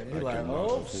shit had me like,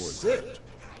 oh shit.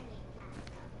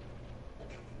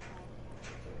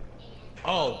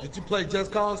 Oh, did you play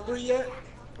Just Cause 3 yet?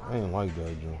 I ain't like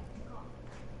that, Joe.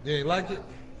 You ain't like it?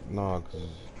 Nah, cause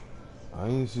I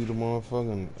ain't see the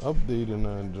motherfucking update in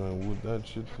that joint with that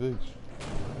shit fixed.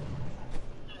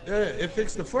 Yeah, it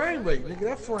fixed the frame rate, nigga.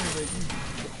 That frame rate is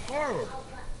horrible.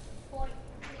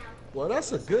 Well,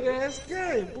 that's a good ass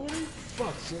game, boy. You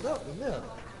fuck shit up in there.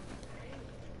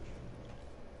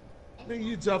 Nigga,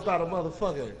 you jump out of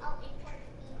motherfucking.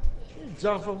 You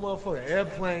jump from a motherfucking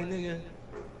airplane, nigga.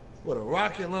 With a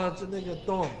rocket launcher, nigga,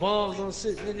 throwing bombs on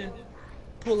shit, nigga.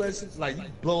 Pull that shit, like you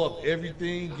blow up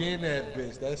everything, get in that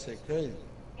bitch. That shit crazy.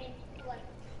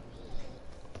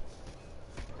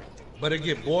 But it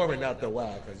get boring after a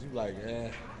while, cause you like,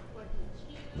 Man.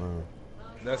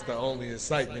 that's the only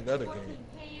excitement of the game.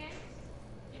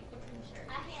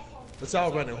 But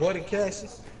y'all running hoarding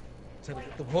caches? Trying to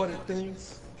get the hoarding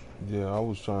things? Yeah, I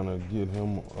was trying to get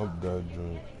him up that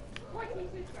joint.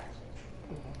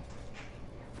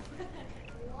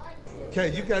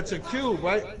 Okay, you got your cube,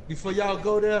 right? Before y'all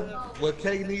go there, what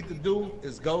Kay need to do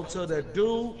is go to that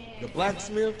dude, the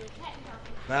blacksmith,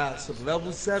 buy some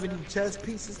level 70 chest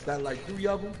pieces, got like 3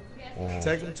 of them.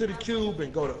 Take them to the cube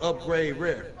and go to upgrade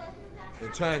rare.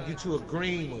 And try and get you a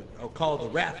green one, or called the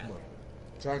Rathma.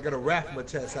 Try and get a Rathma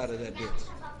chest out of that bitch.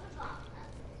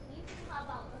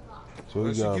 So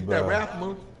Once he you got get that about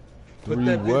Rathma, put 3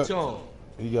 that what? bitch on.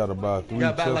 He got about 3 You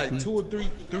got about chest like pieces? 2 or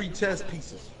 3 chest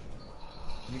pieces.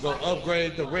 You gonna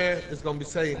upgrade the rare, it's gonna be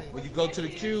saying, when you go to the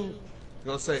cube, it's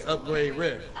gonna say upgrade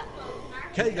rare.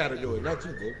 K gotta do it, not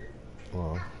you,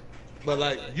 boo. But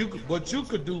like, what you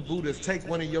could do, boo, is take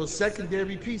one of your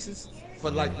secondary pieces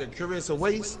for like the Curious of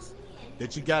Waste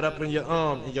that you got up in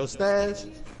your stash,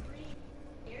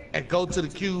 and go to the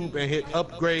cube and hit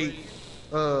upgrade,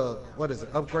 what is it,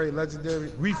 upgrade legendary?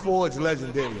 Reforge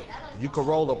legendary. You can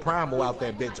roll a primal out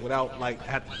that bitch without like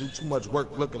have to do too much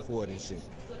work looking for it and shit.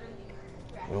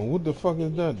 And what the fuck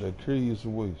is that? That Curious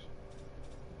of Waste?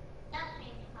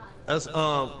 That's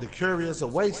the Curious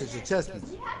of Waste is your chest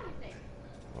piece.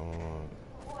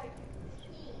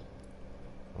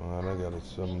 Alright, I got a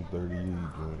 738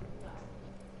 joint.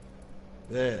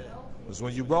 Yeah. Because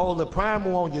when you roll the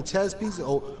primal on your chest piece,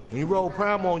 or when you roll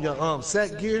primal on your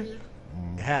set gear,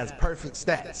 it has perfect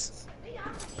stats.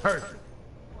 Perfect.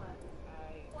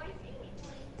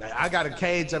 Like, I got a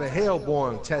Cage of the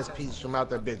Hellborn chest piece from out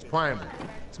that bitch primal.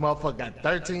 This motherfucker got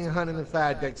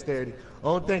 1305 dexterity.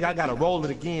 Only thing I gotta roll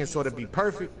it again so it'll be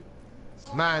perfect.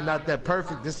 Mine not that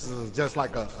perfect. This is just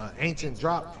like a ancient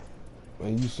drop.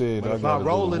 And you said But I if gotta I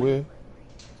roll go it- to where?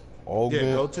 Augment?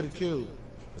 Yeah, go to the cube.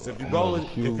 Cause if you I'm roll on it, the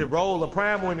cube. if you roll a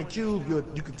primal in the cube,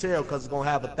 you can tell because it's gonna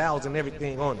have 1,000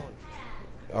 everything on it.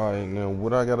 Alright, now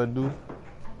what I gotta do?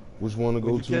 Which one to When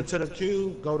go you to? get to the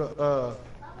cube, go to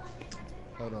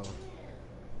hold on. Let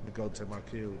me go to my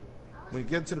cube. When you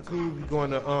get to the cube, you're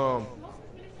going to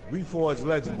Reforge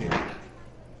Legendary.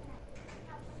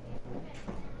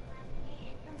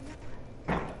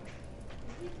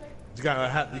 You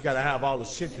gotta have all the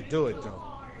shit to do it though.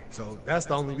 So that's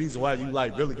the only reason why you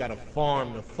like really gotta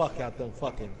farm the fuck out them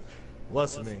fucking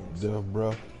what's the names? Death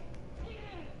Breath.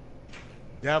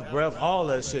 Death breath, all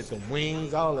that shit, the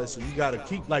wings, all that shit. You gotta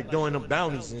keep like doing them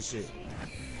bounties and shit.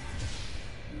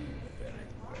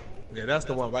 Yeah, that's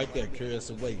the one right there, Curious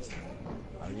of Waste.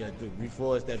 All you gotta do,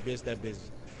 reforge that bitch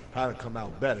probably come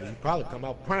out better. You probably come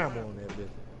out primal on that bitch.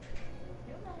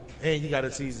 And you got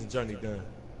a season journey done.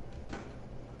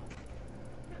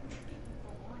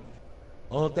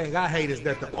 Only thing I hate is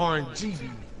that the RNG be,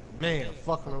 man,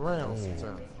 fucking around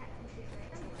sometimes.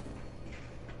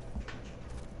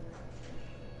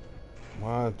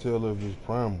 Mine tell if it's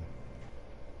primal.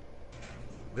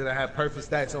 Then I have perfect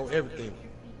stats on everything.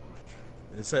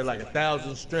 It say like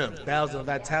 1,000 strength, 1,000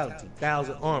 vitality,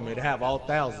 1,000 armor. It have all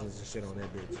thousands and shit on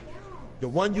that bitch. The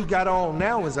one you got on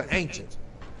now is an ancient.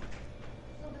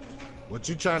 What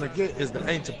you trying to get is the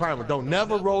ancient primer. Don't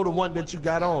never roll the one that you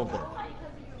got on though.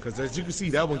 Cause as you can see,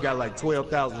 that one got like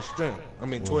 12,000 strength. I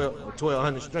mean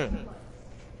 1,200 strength.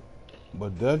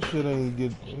 But that shit ain't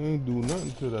do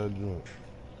nothing to that joint.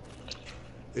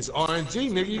 It's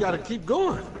RNG, nigga. You gotta keep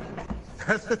going.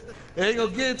 It ain't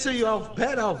gonna get it to you off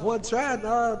one try,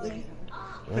 nah, nigga.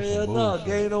 Hell no,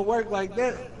 game don't work like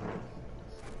that.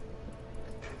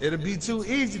 It'll be too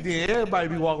easy then. Everybody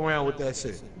be walking around with that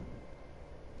shit.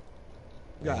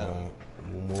 You gotta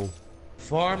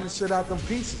farm the shit out them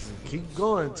pieces and keep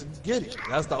going till you get it.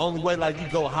 That's the only way, like, you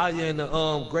go higher in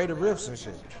the greater rifts and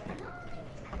shit.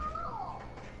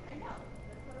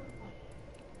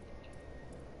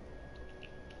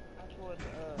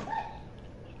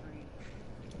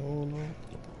 Oh no.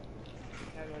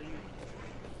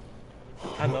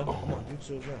 I know. Come on,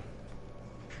 YouTube now.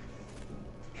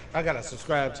 I gotta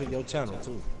subscribe to your channel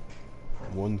too.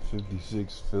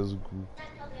 156 physical,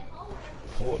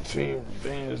 14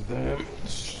 advanced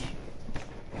damage.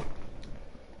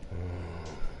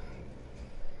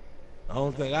 The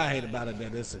only thing I hate about it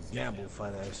that it's a gamble for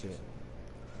that shit.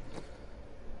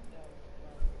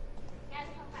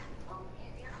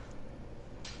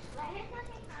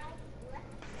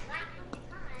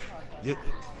 Yeah.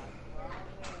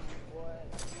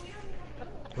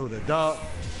 Who, the dog?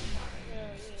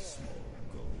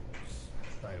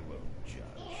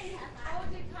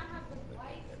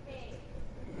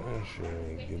 That shit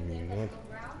ain't give me nothing.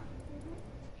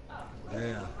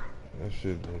 Yeah. That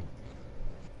shit don't.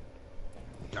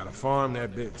 Gotta farm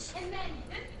that bitch.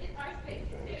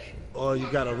 Or you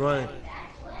gotta run,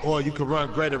 or you can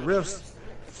run greater rifts.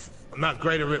 Not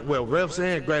greater rifts, well, rifts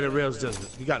and greater rifts,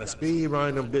 just, you gotta speed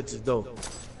run them bitches though.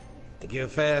 Get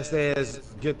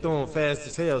through them fast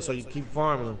as hell so you keep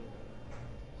farming them.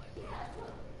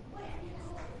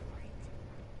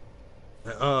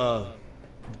 You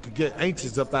could get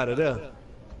ancients up out of there.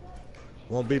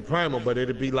 Won't be primal, but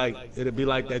it'll be like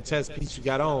that chest piece you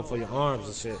got on for your arms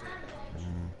and shit.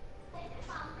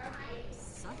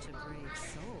 Such a brave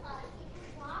soul.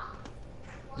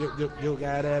 You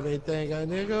got everything a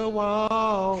nigga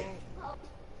want.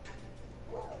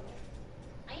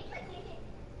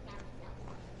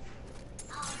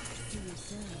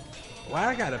 Why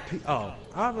I got a P? Oh,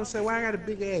 I was gonna say, why I got a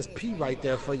big ass P right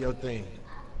there for your thing?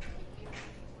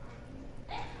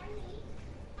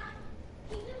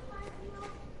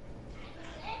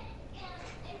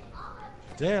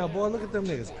 Damn, boy, look at them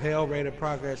niggas. Pale rated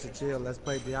progress and chill. Let's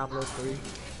play Diablo 3.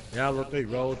 Diablo 3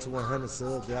 roll to 100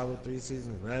 subs. Diablo 3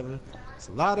 season 11. It's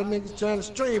a lot of niggas trying to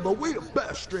stream, but we the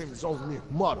best streamers on this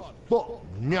motherfucker.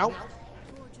 Now.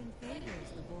 Fortune favors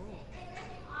the bold.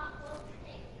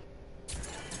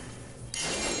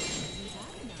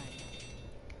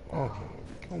 Oh,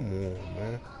 come on,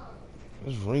 man.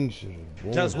 This ring shit is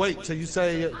boring. Just wait till you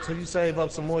save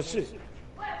up some more shit.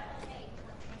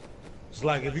 It's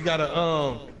like if you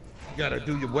gotta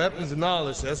do your weapons and all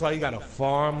this shit. That's why you gotta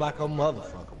farm like a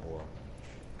motherfucker, boy.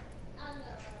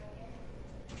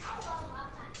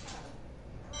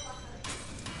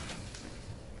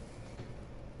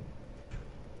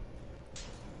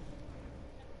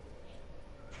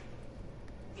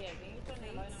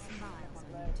 Smiles on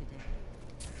you today.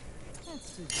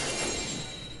 That's too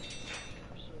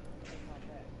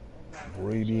good.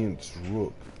 Radiance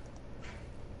Rook.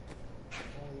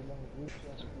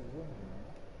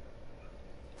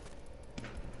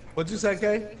 What'd you say,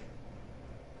 Kay? There's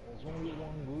only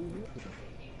one glue.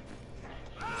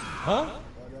 Huh?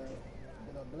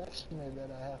 But a blacksmith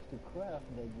that I have to craft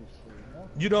that you see, no?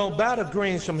 You don't buy the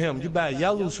greens from him. You buy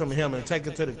yellows from him and take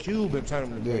it to the cube and turn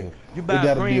them to green. You It buy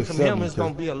gotta be green a from him, 70, it's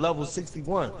gonna be a level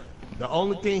 61. The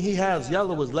only thing he has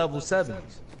yellow is level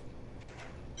 70s.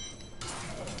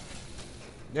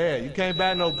 Yeah, you can't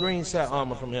buy no green set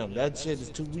armor from him. That shit is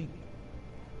too weak.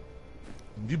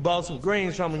 If you bought some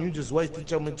greens from him, you just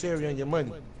wasted your material and your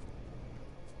money.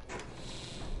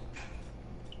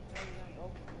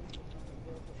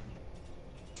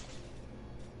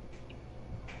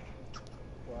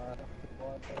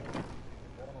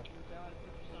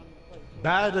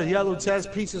 Buy the yellow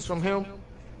chest pieces from him.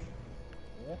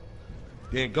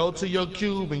 Then go to your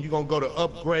cube and you're gonna go to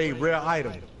upgrade rare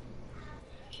item.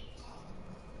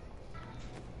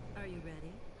 Are you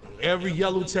ready? Every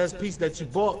yellow chest piece that you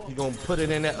bought, you're gonna put it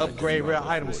in that upgrade rare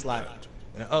item slot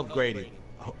and upgrade it.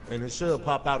 And it should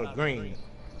pop out a green,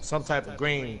 some type of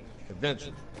green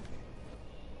eventually.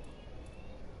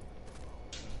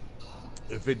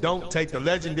 If it don't, take the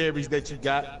legendaries that you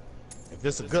got. If If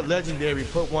it's a good legendary,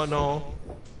 put one on.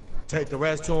 Take the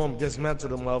rest to them, dismantle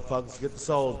them motherfuckers, get the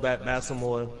souls back, mass some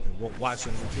more, and watch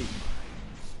and repeat.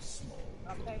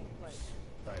 I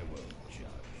will judge.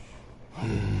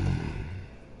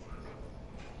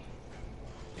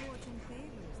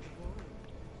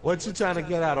 What you trying to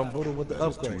get out on Buddha with the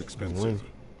upgrade? Too expensive.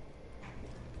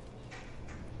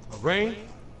 A ring?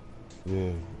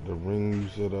 Yeah, the ring you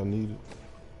said I needed.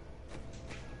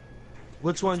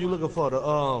 Which one you looking for?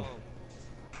 The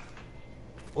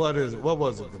what is it? What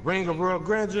was it? The ring of royal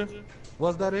grandeur?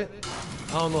 Was that it?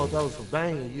 I don't know if that was for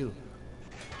Bang or you.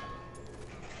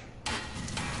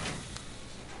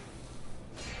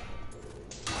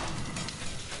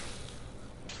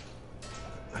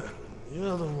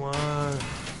 You're the one.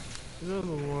 You're the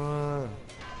one.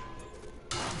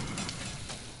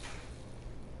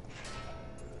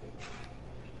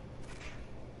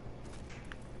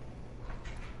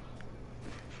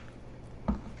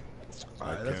 All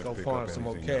right, let's go farm some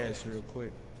more cash real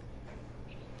quick.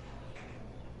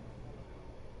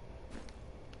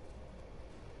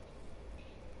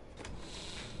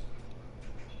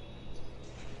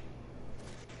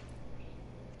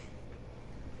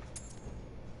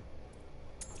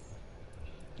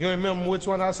 You remember which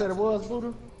one I said it was,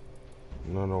 Buddha?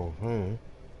 Not offhand.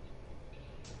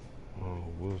 Oh,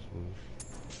 what's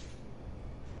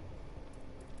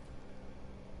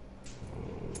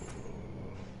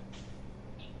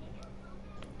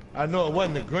I know it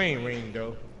wasn't the green ring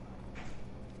though.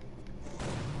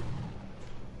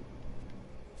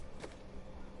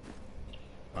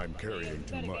 I'm carrying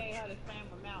too much.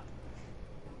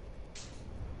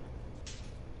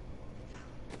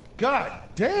 God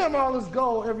damn, all this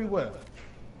gold everywhere.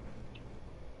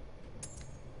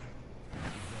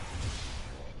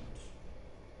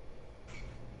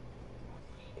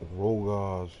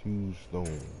 Rogar's huge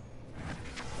stone.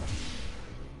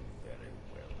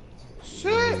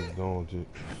 Shit! Daunted.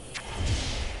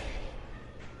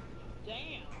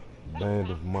 Damn. Band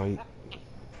of Might.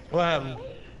 What happened?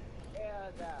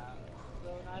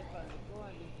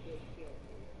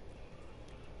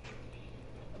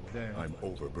 Damn. I'm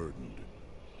overburdened.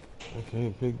 I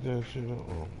can't pick that shit up.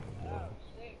 Oh my god.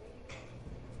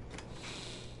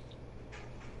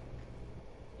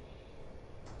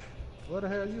 Where the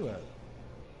hell you at?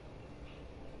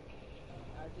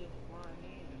 I just run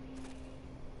in.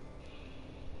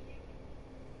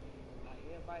 Like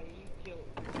everybody you killed,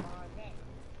 you run back.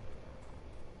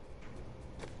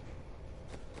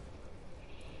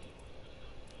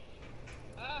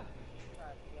 Ah! Try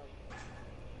to kill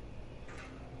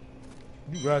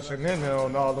me. You rushing in there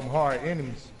on all them hard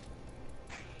enemies.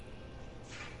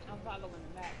 I'm following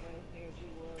the map where it said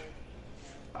you was.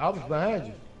 I was behind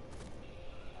you.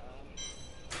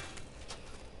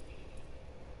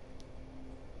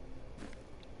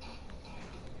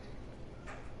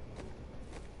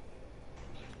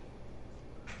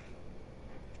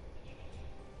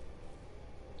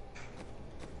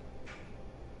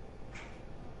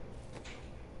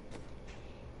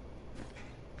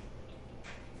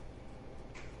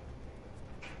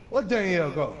 Where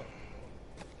Danielle go?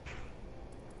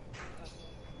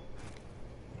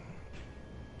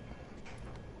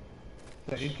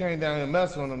 Yeah, he came down and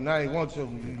messed with him. Now he wants you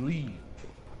to leave.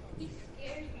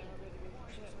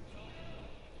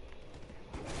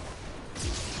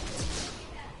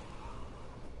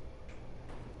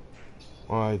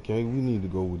 Alright, Kay, we need to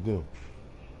go with them.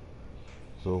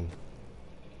 So.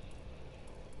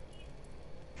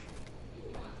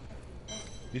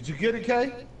 Did you get it,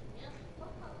 Kay?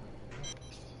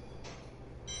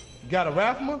 You got a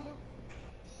Rathma?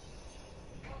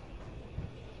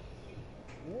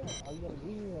 Yeah, I got a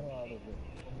green one out of it.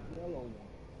 A yellow one.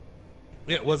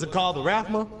 Yeah, was it called the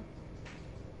Rathma?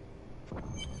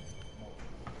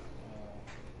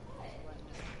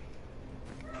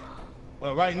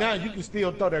 Well, right now you can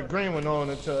still throw that green one on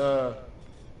until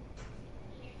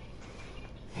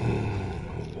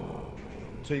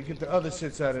you get the other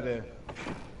shits out of there.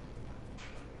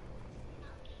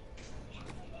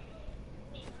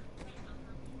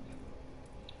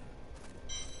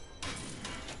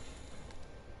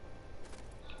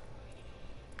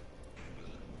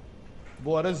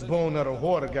 Boy, this bone of the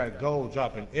hoarder got gold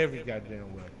dropping every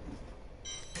goddamn way.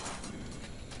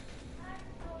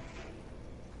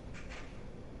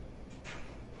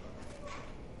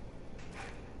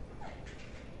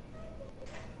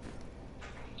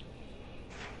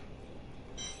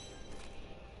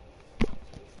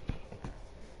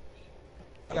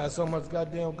 Got so much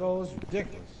goddamn gold, it's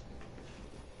ridiculous.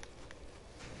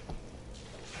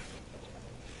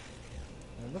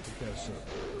 Man, look at that shit.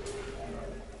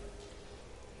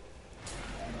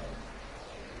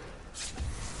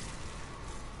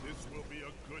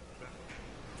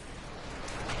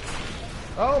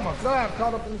 Oh my God, I'm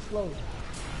caught up in the flow.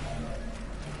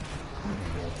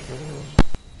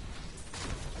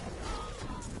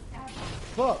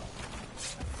 Fuck.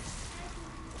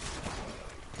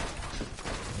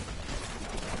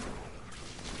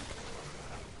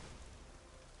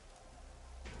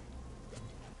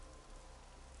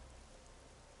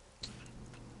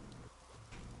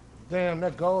 Damn,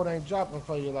 that gold ain't dropping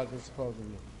for you like it's supposed to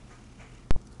be.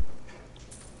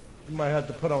 You might have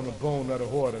to put on the boom of the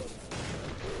hoarder.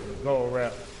 The gold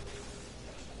wrap.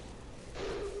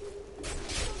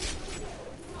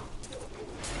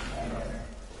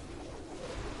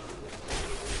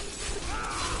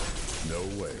 No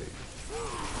way.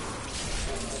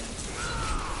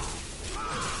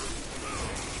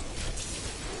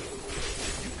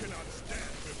 You cannot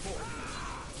stand before me.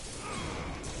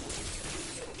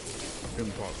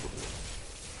 Impossible.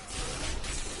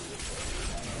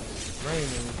 It's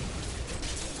raining.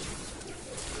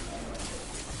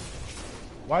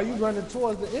 Why are you running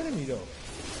towards the enemy though? I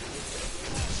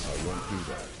won't do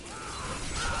that.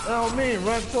 I don't mean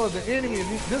run towards the enemy.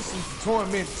 This is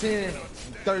Torment 10,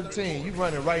 13. You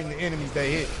running right in the enemies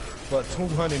they hit for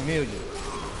 200 million.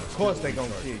 Of course they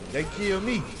gonna kill you. They kill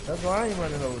me. That's why I ain't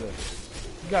running over there.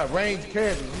 You got ranged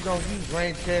characters. You don't use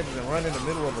ranged characters and run in the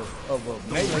middle of a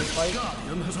melee fight.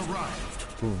 Guardian has arrived.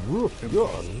 Roof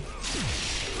garden.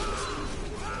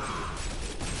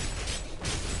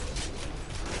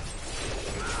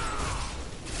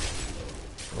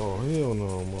 Oh hell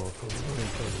no,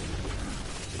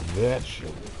 motherfucker! That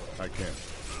shit. I can't.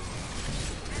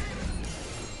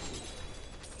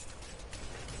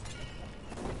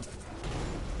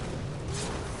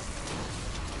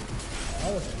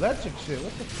 Oh, it's electric shit.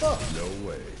 What the fuck? No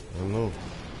way. I know.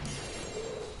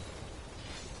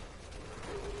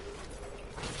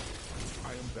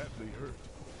 I am badly hurt.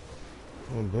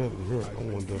 I'm badly hurt. I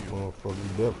want that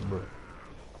motherfucking death breath.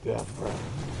 Death breath.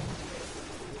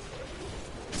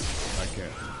 I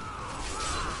can't.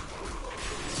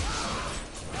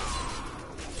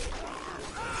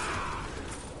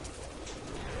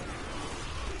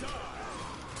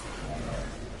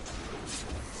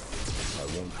 I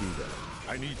won't do that.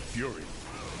 I need fury.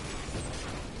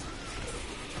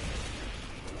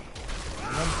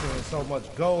 I'm seeing so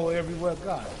much gold everywhere.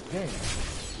 God damn.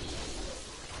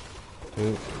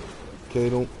 Okay,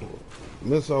 don't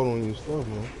miss out on your stuff,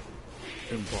 man.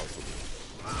 Impossible.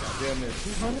 Damn near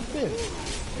 250.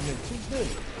 And then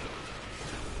 250.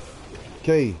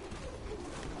 K.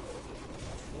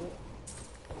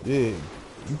 Yeah, you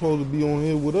supposed to be on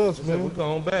here with us, man. We're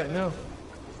going back now.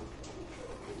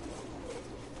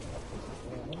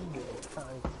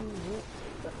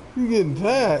 You getting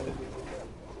tired?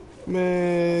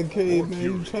 Man, K, man,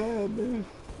 you tired, man.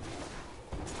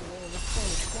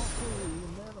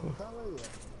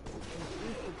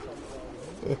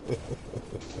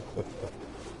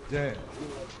 Damn.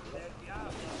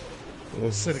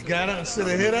 Should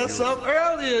have hit us up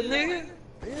earlier, nigga.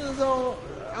 You was on,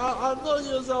 I know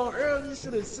you was on early. You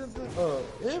should have sent the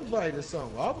invite or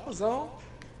something. I was on.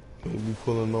 They be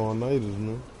pulling all-nighters,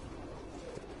 man.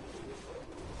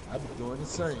 I be doing the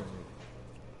same,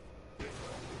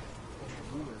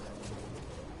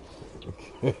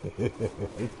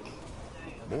 nigga.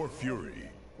 More fury.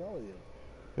 Oh,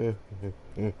 yeah.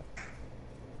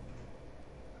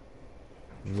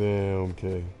 Damn,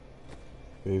 K.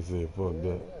 They said, fuck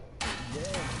that.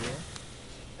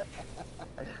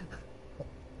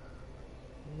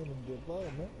 I'm gonna get by,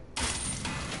 man.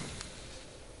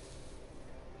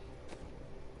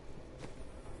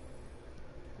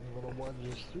 I'm gonna watch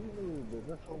your stream a little bit.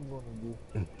 That's what I'm gonna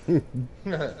do.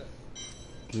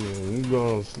 Yeah, you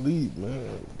gonna sleep,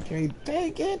 man. Can't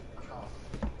take it.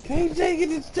 Can't take it.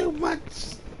 It's too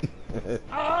much.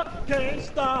 I can't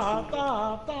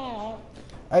stop.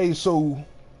 Hey, so,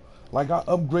 like, I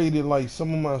upgraded, like,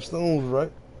 some of my stones, right?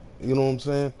 You know what I'm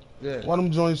saying? Yeah. Why them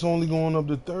joints only going up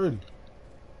to 30?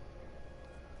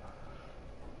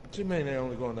 What you mean they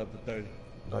only going up to 30?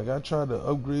 Like, I tried to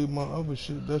upgrade my other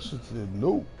shit. That shit said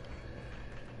no.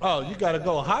 Oh, you gotta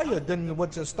go higher than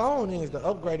what your stone is to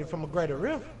upgrade it from a greater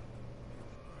rift.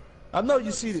 I know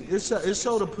you see it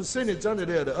showed a percentage under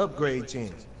there to upgrade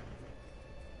chance.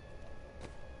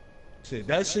 Shit,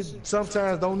 that shit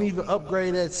sometimes don't even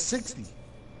upgrade at 60. You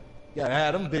gotta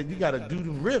have them big, you gotta do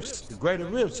them rifts, the greater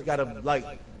rifts. You gotta like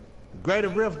the greater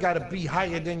rift gotta be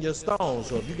higher than your stone.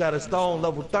 So if you got a stone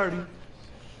level 30,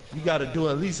 you gotta do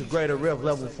at least a greater rift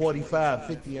level 45,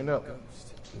 50 and up.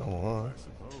 Oh, all right.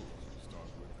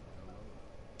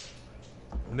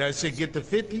 When that shit get to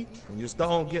 50, when your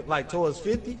stone get like towards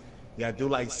 50, You gotta do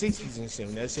like 60s and shit.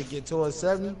 When that shit get towards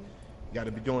 70, you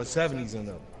gotta be doing 70s and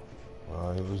up.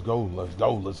 All right, let's go. Let's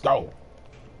go. Let's go.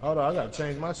 Hold on, I gotta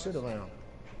change my shit around.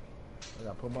 I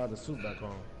gotta put my other suit back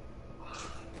on.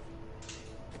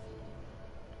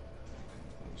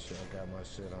 Make sure I got my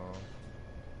shit on.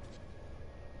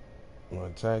 My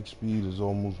attack speed is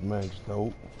almost maxed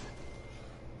out.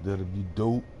 That'll be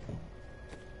dope.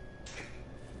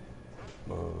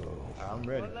 I'm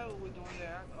ready. What level we doing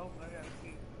there? Oh, I gotta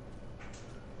see.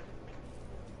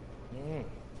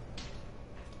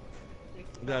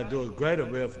 You gotta do a greater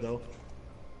rift though.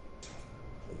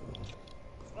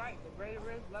 Right, the greater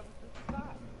rift level 65.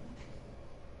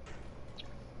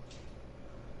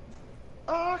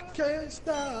 I can't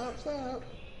stop. I'm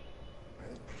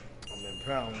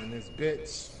empowering this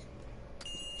bitch.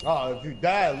 Oh, if you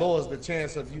die, it lowers the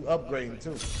chance of you upgrading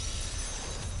too.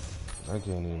 I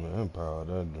can't even empower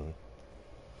that joint.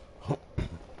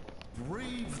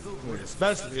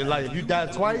 Especially like if you die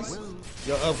twice,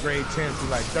 your upgrade chance is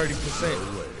like 30%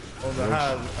 on the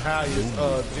highest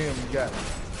gem you got.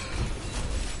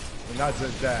 And not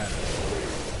just die.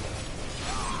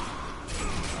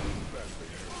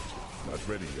 Not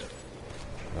ready yet.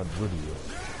 Not ready yet.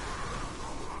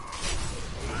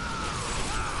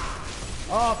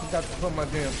 Oh, I forgot to put my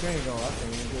damn thing on. I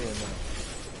can't even do it now.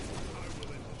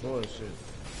 Bullshit.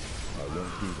 I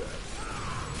won't do that.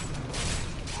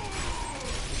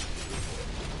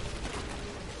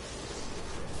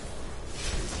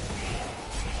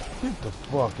 Get the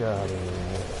fuck out of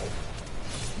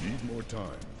here. Need more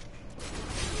time.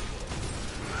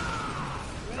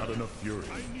 Not enough fury.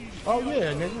 Oh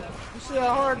yeah, nigga. You see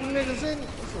how hard the niggas in?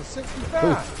 It's a 65.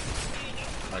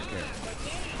 I can't.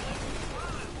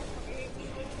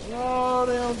 No,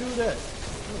 they don't do that.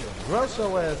 Nigga, rush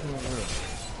your ass in the room.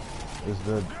 It's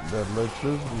that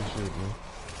electricity shit, man.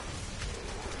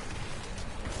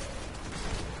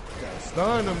 Gotta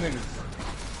stun them niggas.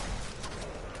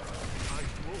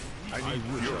 I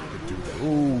wish I could do that.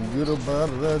 Ooh, get up out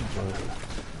of that joint.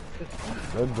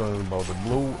 That joint is about to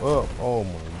blow up. Oh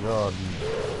my god,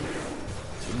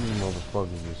 these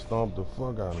motherfuckers just stomped the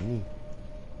fuck out of me.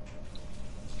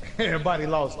 Everybody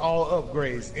lost all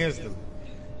upgrades instantly.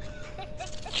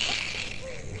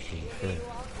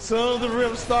 So the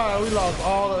rip started, we lost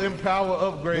all the empower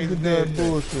upgrades. Look at that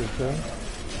bullshit, man.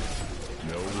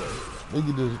 No way. Look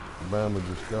at this Bama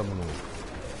just coming in.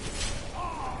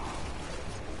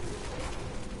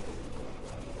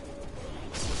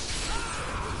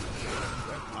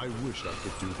 I wish I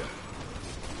could do that.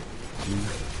 See?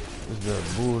 It's that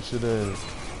bullshit ass.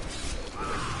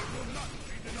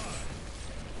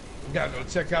 You gotta go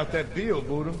check out that build,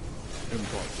 Buddha.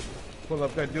 Impossible. Pull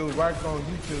up that dude right on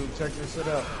YouTube, check this shit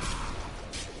out.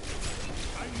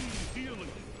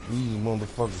 These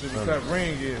motherfuckers. See what that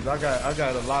ring is. I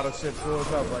got a lot of shit pulled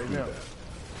up right now.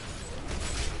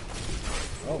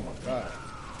 Oh my god.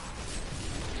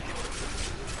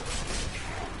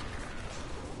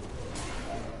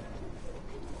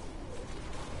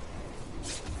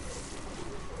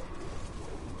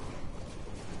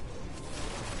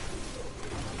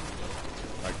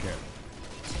 I can't.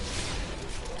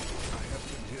 I have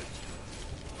been hit.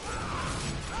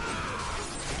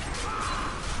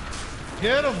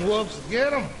 Get him, whoops,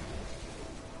 get him.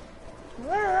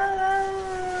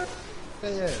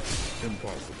 Yeah.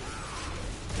 Impossible.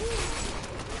 I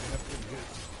have been hit.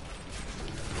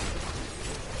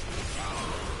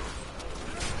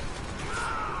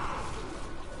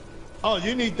 Oh,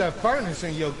 you need that furnace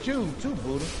in your cube too,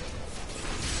 Buddha.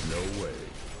 No way.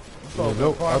 So Yeah,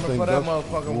 nope, I think for that that's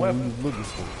motherfucking what we weapon. was looking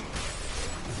for.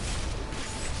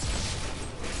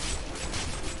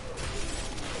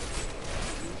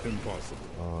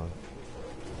 Impossible.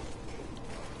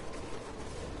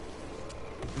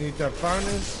 Need that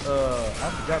furnace? I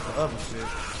forgot the other shit.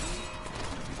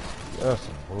 That's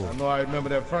some I bullshit. know I remember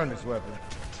that furnace weapon.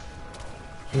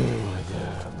 Oh my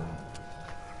god.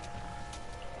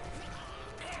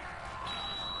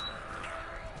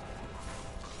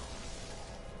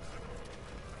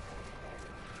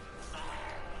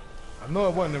 I know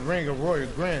it wasn't the Ring of Royal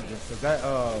Grandeur, because that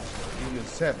you get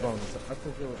set bonus. I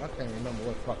think it was, I can't remember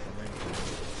what fucking ring it was.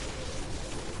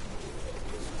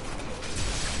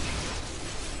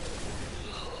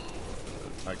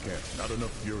 I can't. Not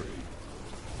enough fury.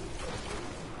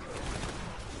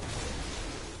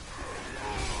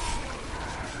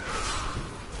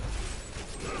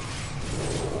 I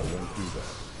won't do that.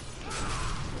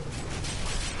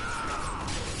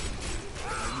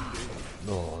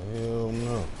 Oh hell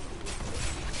no.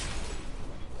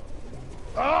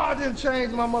 Oh, I didn't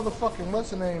change my motherfucking what's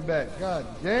the name back. God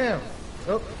damn.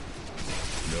 Oh.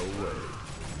 No way.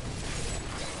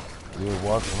 Still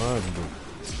walk behind you,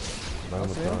 but I'm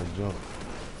That's gonna try to jump.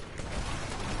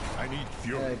 I need I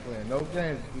fury. ain't playing no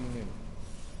games beating him.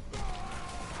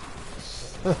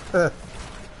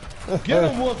 Get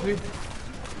him, Wolfie.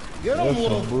 Get him, That's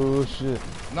some Wolf. bullshit.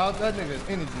 Knock that nigga's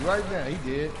energy right down. He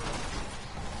did.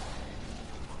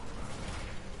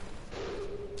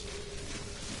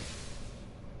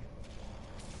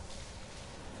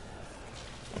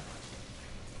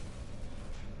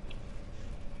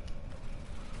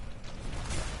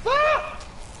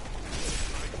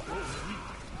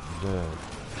 Damn.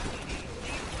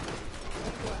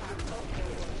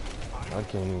 I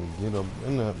can't even get up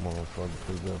in that motherfucker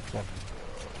because that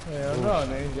fucking. Hell no,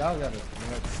 man. Y'all gotta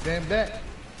stand back.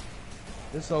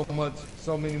 There's so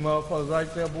many motherfuckers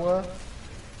right there, boy.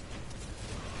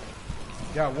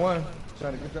 Got one.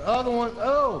 Trying to get the other one.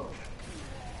 Oh!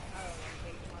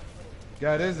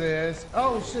 Got his ass.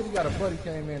 Oh shit, he got a buddy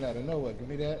came in out of nowhere. Give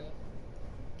me that.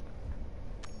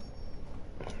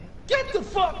 Get the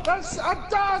fuck! I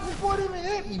dodged before they even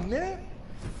hit me, man.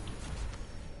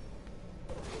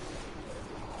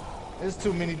 There's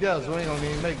too many deaths. We ain't gonna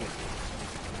even make it.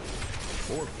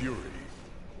 For fury.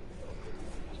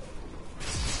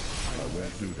 I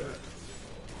won't do that.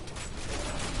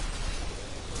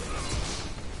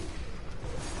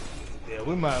 Yeah,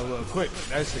 we might as well quit.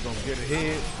 That shit gonna get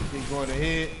ahead. Keep going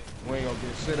ahead. We ain't gonna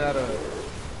get shit out of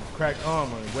cracked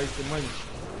armor and wasting money.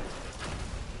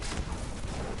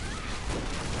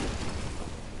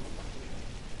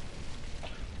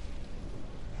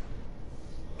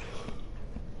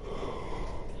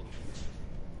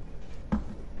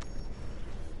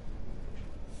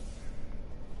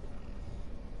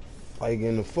 Like,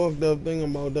 and the fucked up thing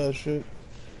about that shit,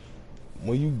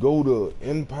 when you go to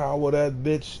empower that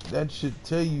bitch, that shit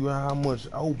tell you how much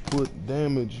output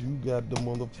damage you got the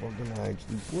motherfucking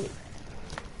actually put.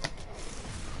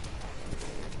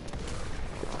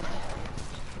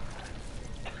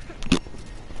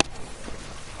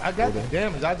 I got the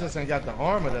damage, I just ain't got the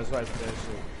armor that's right for that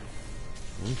shit.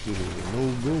 That shit is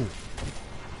no good.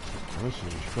 That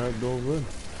shit is cracked already.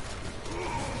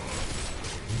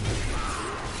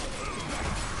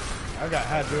 I got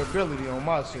high durability on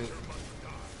my shit.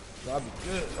 So I'll be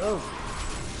good. Oh.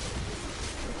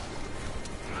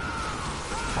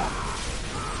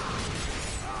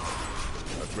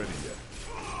 Not ready yet.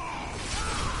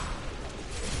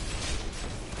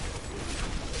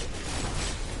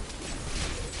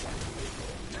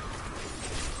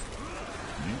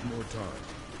 Need more time.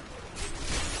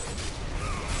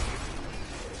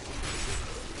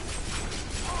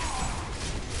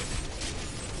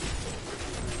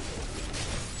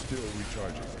 Still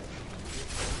recharging.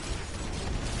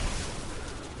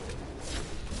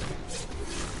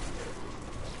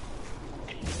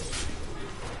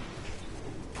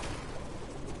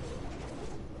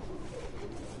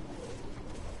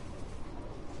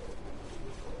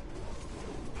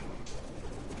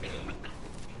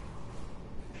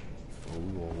 Oh,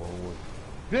 we going a long way.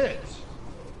 Bitch!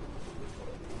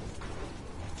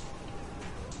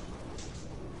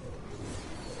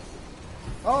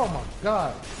 Oh my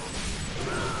god.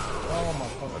 Oh my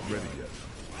fucking Not ready yet.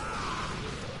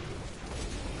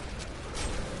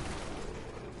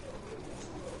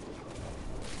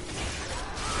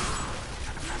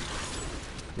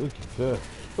 Look at that.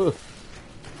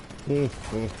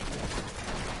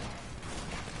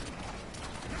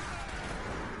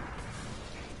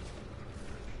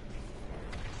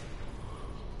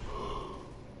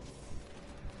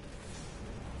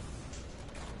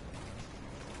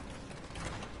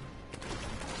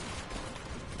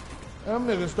 Them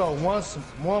niggas start one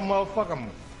motherfucking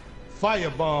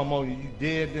firebomb on you, you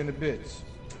dead than a bitch.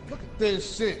 Look at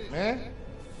this shit, man.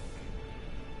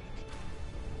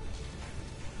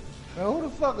 Now who the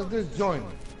fuck is this joint?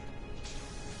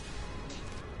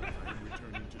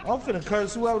 I'm finna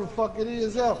curse whoever the fuck it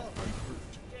is out.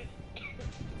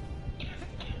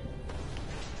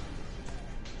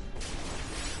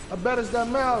 I bet it's that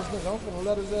Miles nigga. I'm finna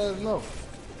let his ass know.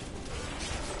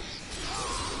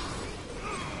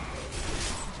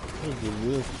 Look at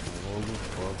this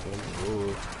motherfucking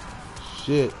bull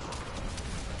shit.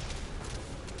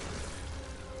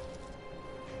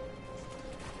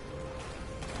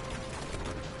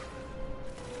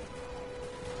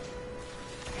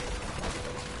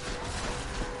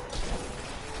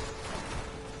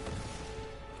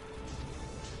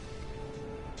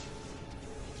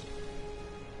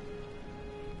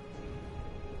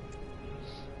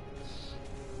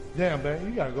 Damn, man,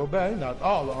 you gotta go back. He knocked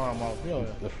all the arm off. Yo.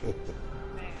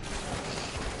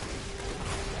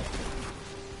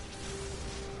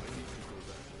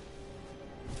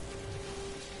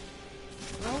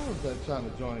 Who's that trying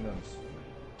to join us?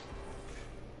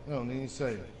 I don't even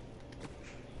say it.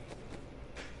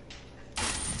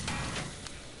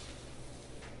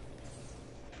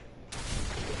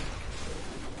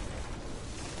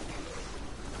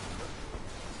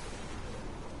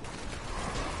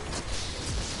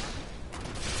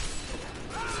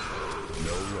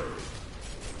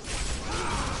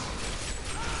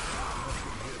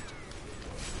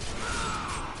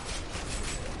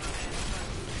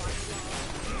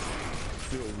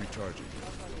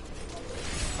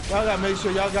 Y'all gotta make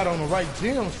sure y'all got on the right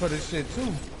gems for this shit too.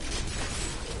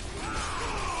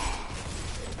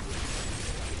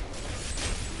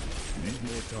 Need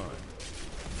more time.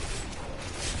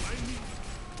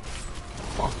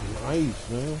 Fucking nice,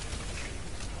 man.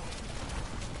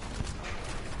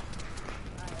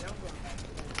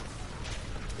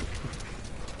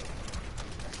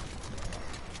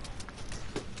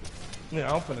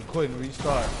 Yeah, I'm finna quit and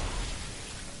restart.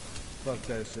 Fuck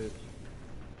that shit.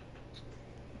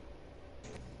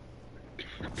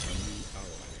 A new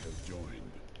ally has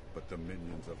joined, but the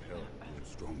minions of hell grew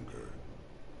stronger.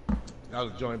 Y'all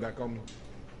just join back on me.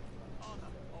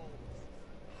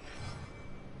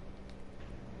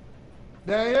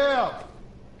 Danielle!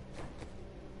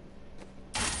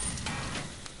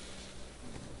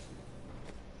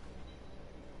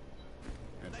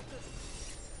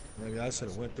 Maybe I should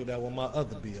have went through that with my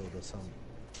other build or something.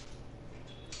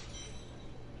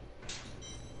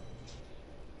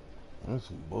 That's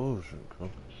some bullshit, huh?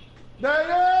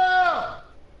 Danielle!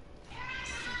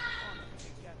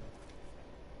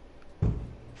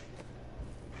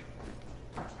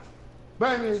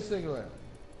 Bring me a cigarette.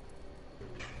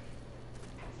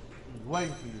 He's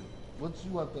waiting for you. What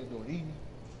you up there doing? Eating?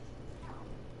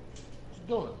 What you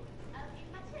doing?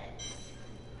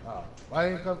 Oh, why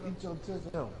didn't you come eat your tits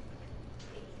with him?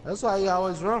 That's why he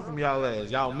always run from y'all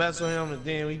ass. Y'all mess with him and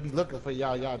then we be looking for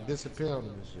y'all. Y'all disappear on him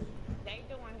and shit. They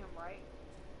doing him right.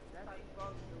 That's how you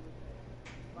supposed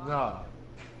to do it. Nah.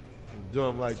 Do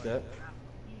him like that.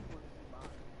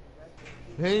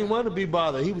 He ain't want to be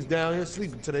bothered. He was down here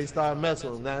sleeping until they started messing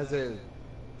with him. Now his ass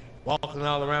walking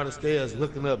all around the stairs,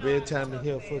 looking up every time he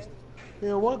hear a footstep. He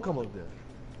don't want to come up there.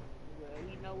 Well,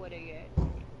 he know where they at.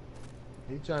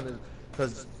 He trying to,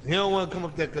 cause he don't want to come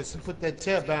up there because he put that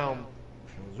chair down,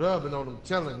 was rubbing on him,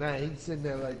 chilling. Now he's sitting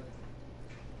there like,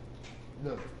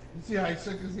 look, you see how he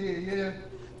shook his head? Yeah,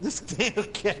 this damn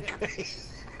cat crazy.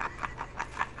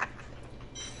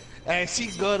 And she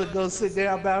go sit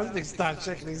down by him, start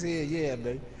shaking his head. Yeah,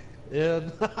 man. Yeah.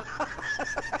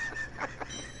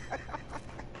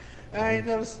 I ain't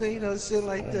never seen no shit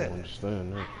like I that. don't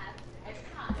understand that.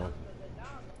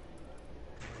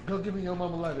 Go give me your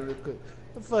mama lighter real quick.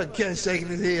 The fuck cat shaking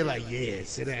his head like, yeah,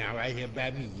 sit down right here by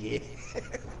me, yeah.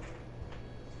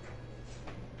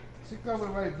 She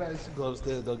coming right back. She go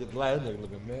upstairs, go get the lighter. Nigga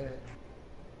looking mad.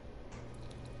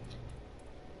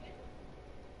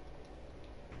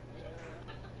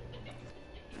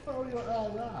 Oh, your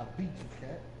eyes, I'll beat you,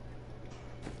 cat.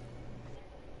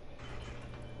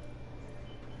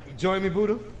 You join me,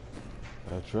 Buddha?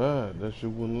 I tried. That shit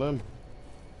wouldn't let me.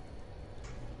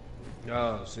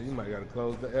 Oh, so you might gotta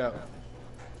close the app.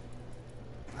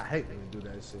 I hate when you do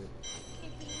that shit. You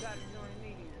gotta join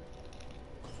me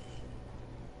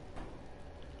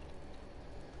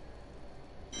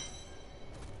here.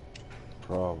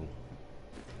 Problem.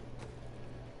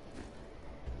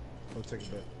 Go take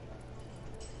it back.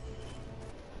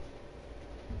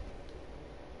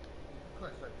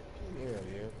 Yeah,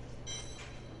 yeah.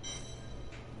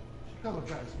 Come on,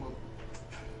 try to smoke.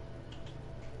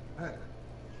 Hey.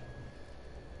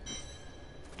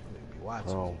 They be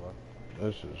watching, bro.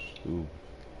 That's just stupid.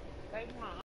 They want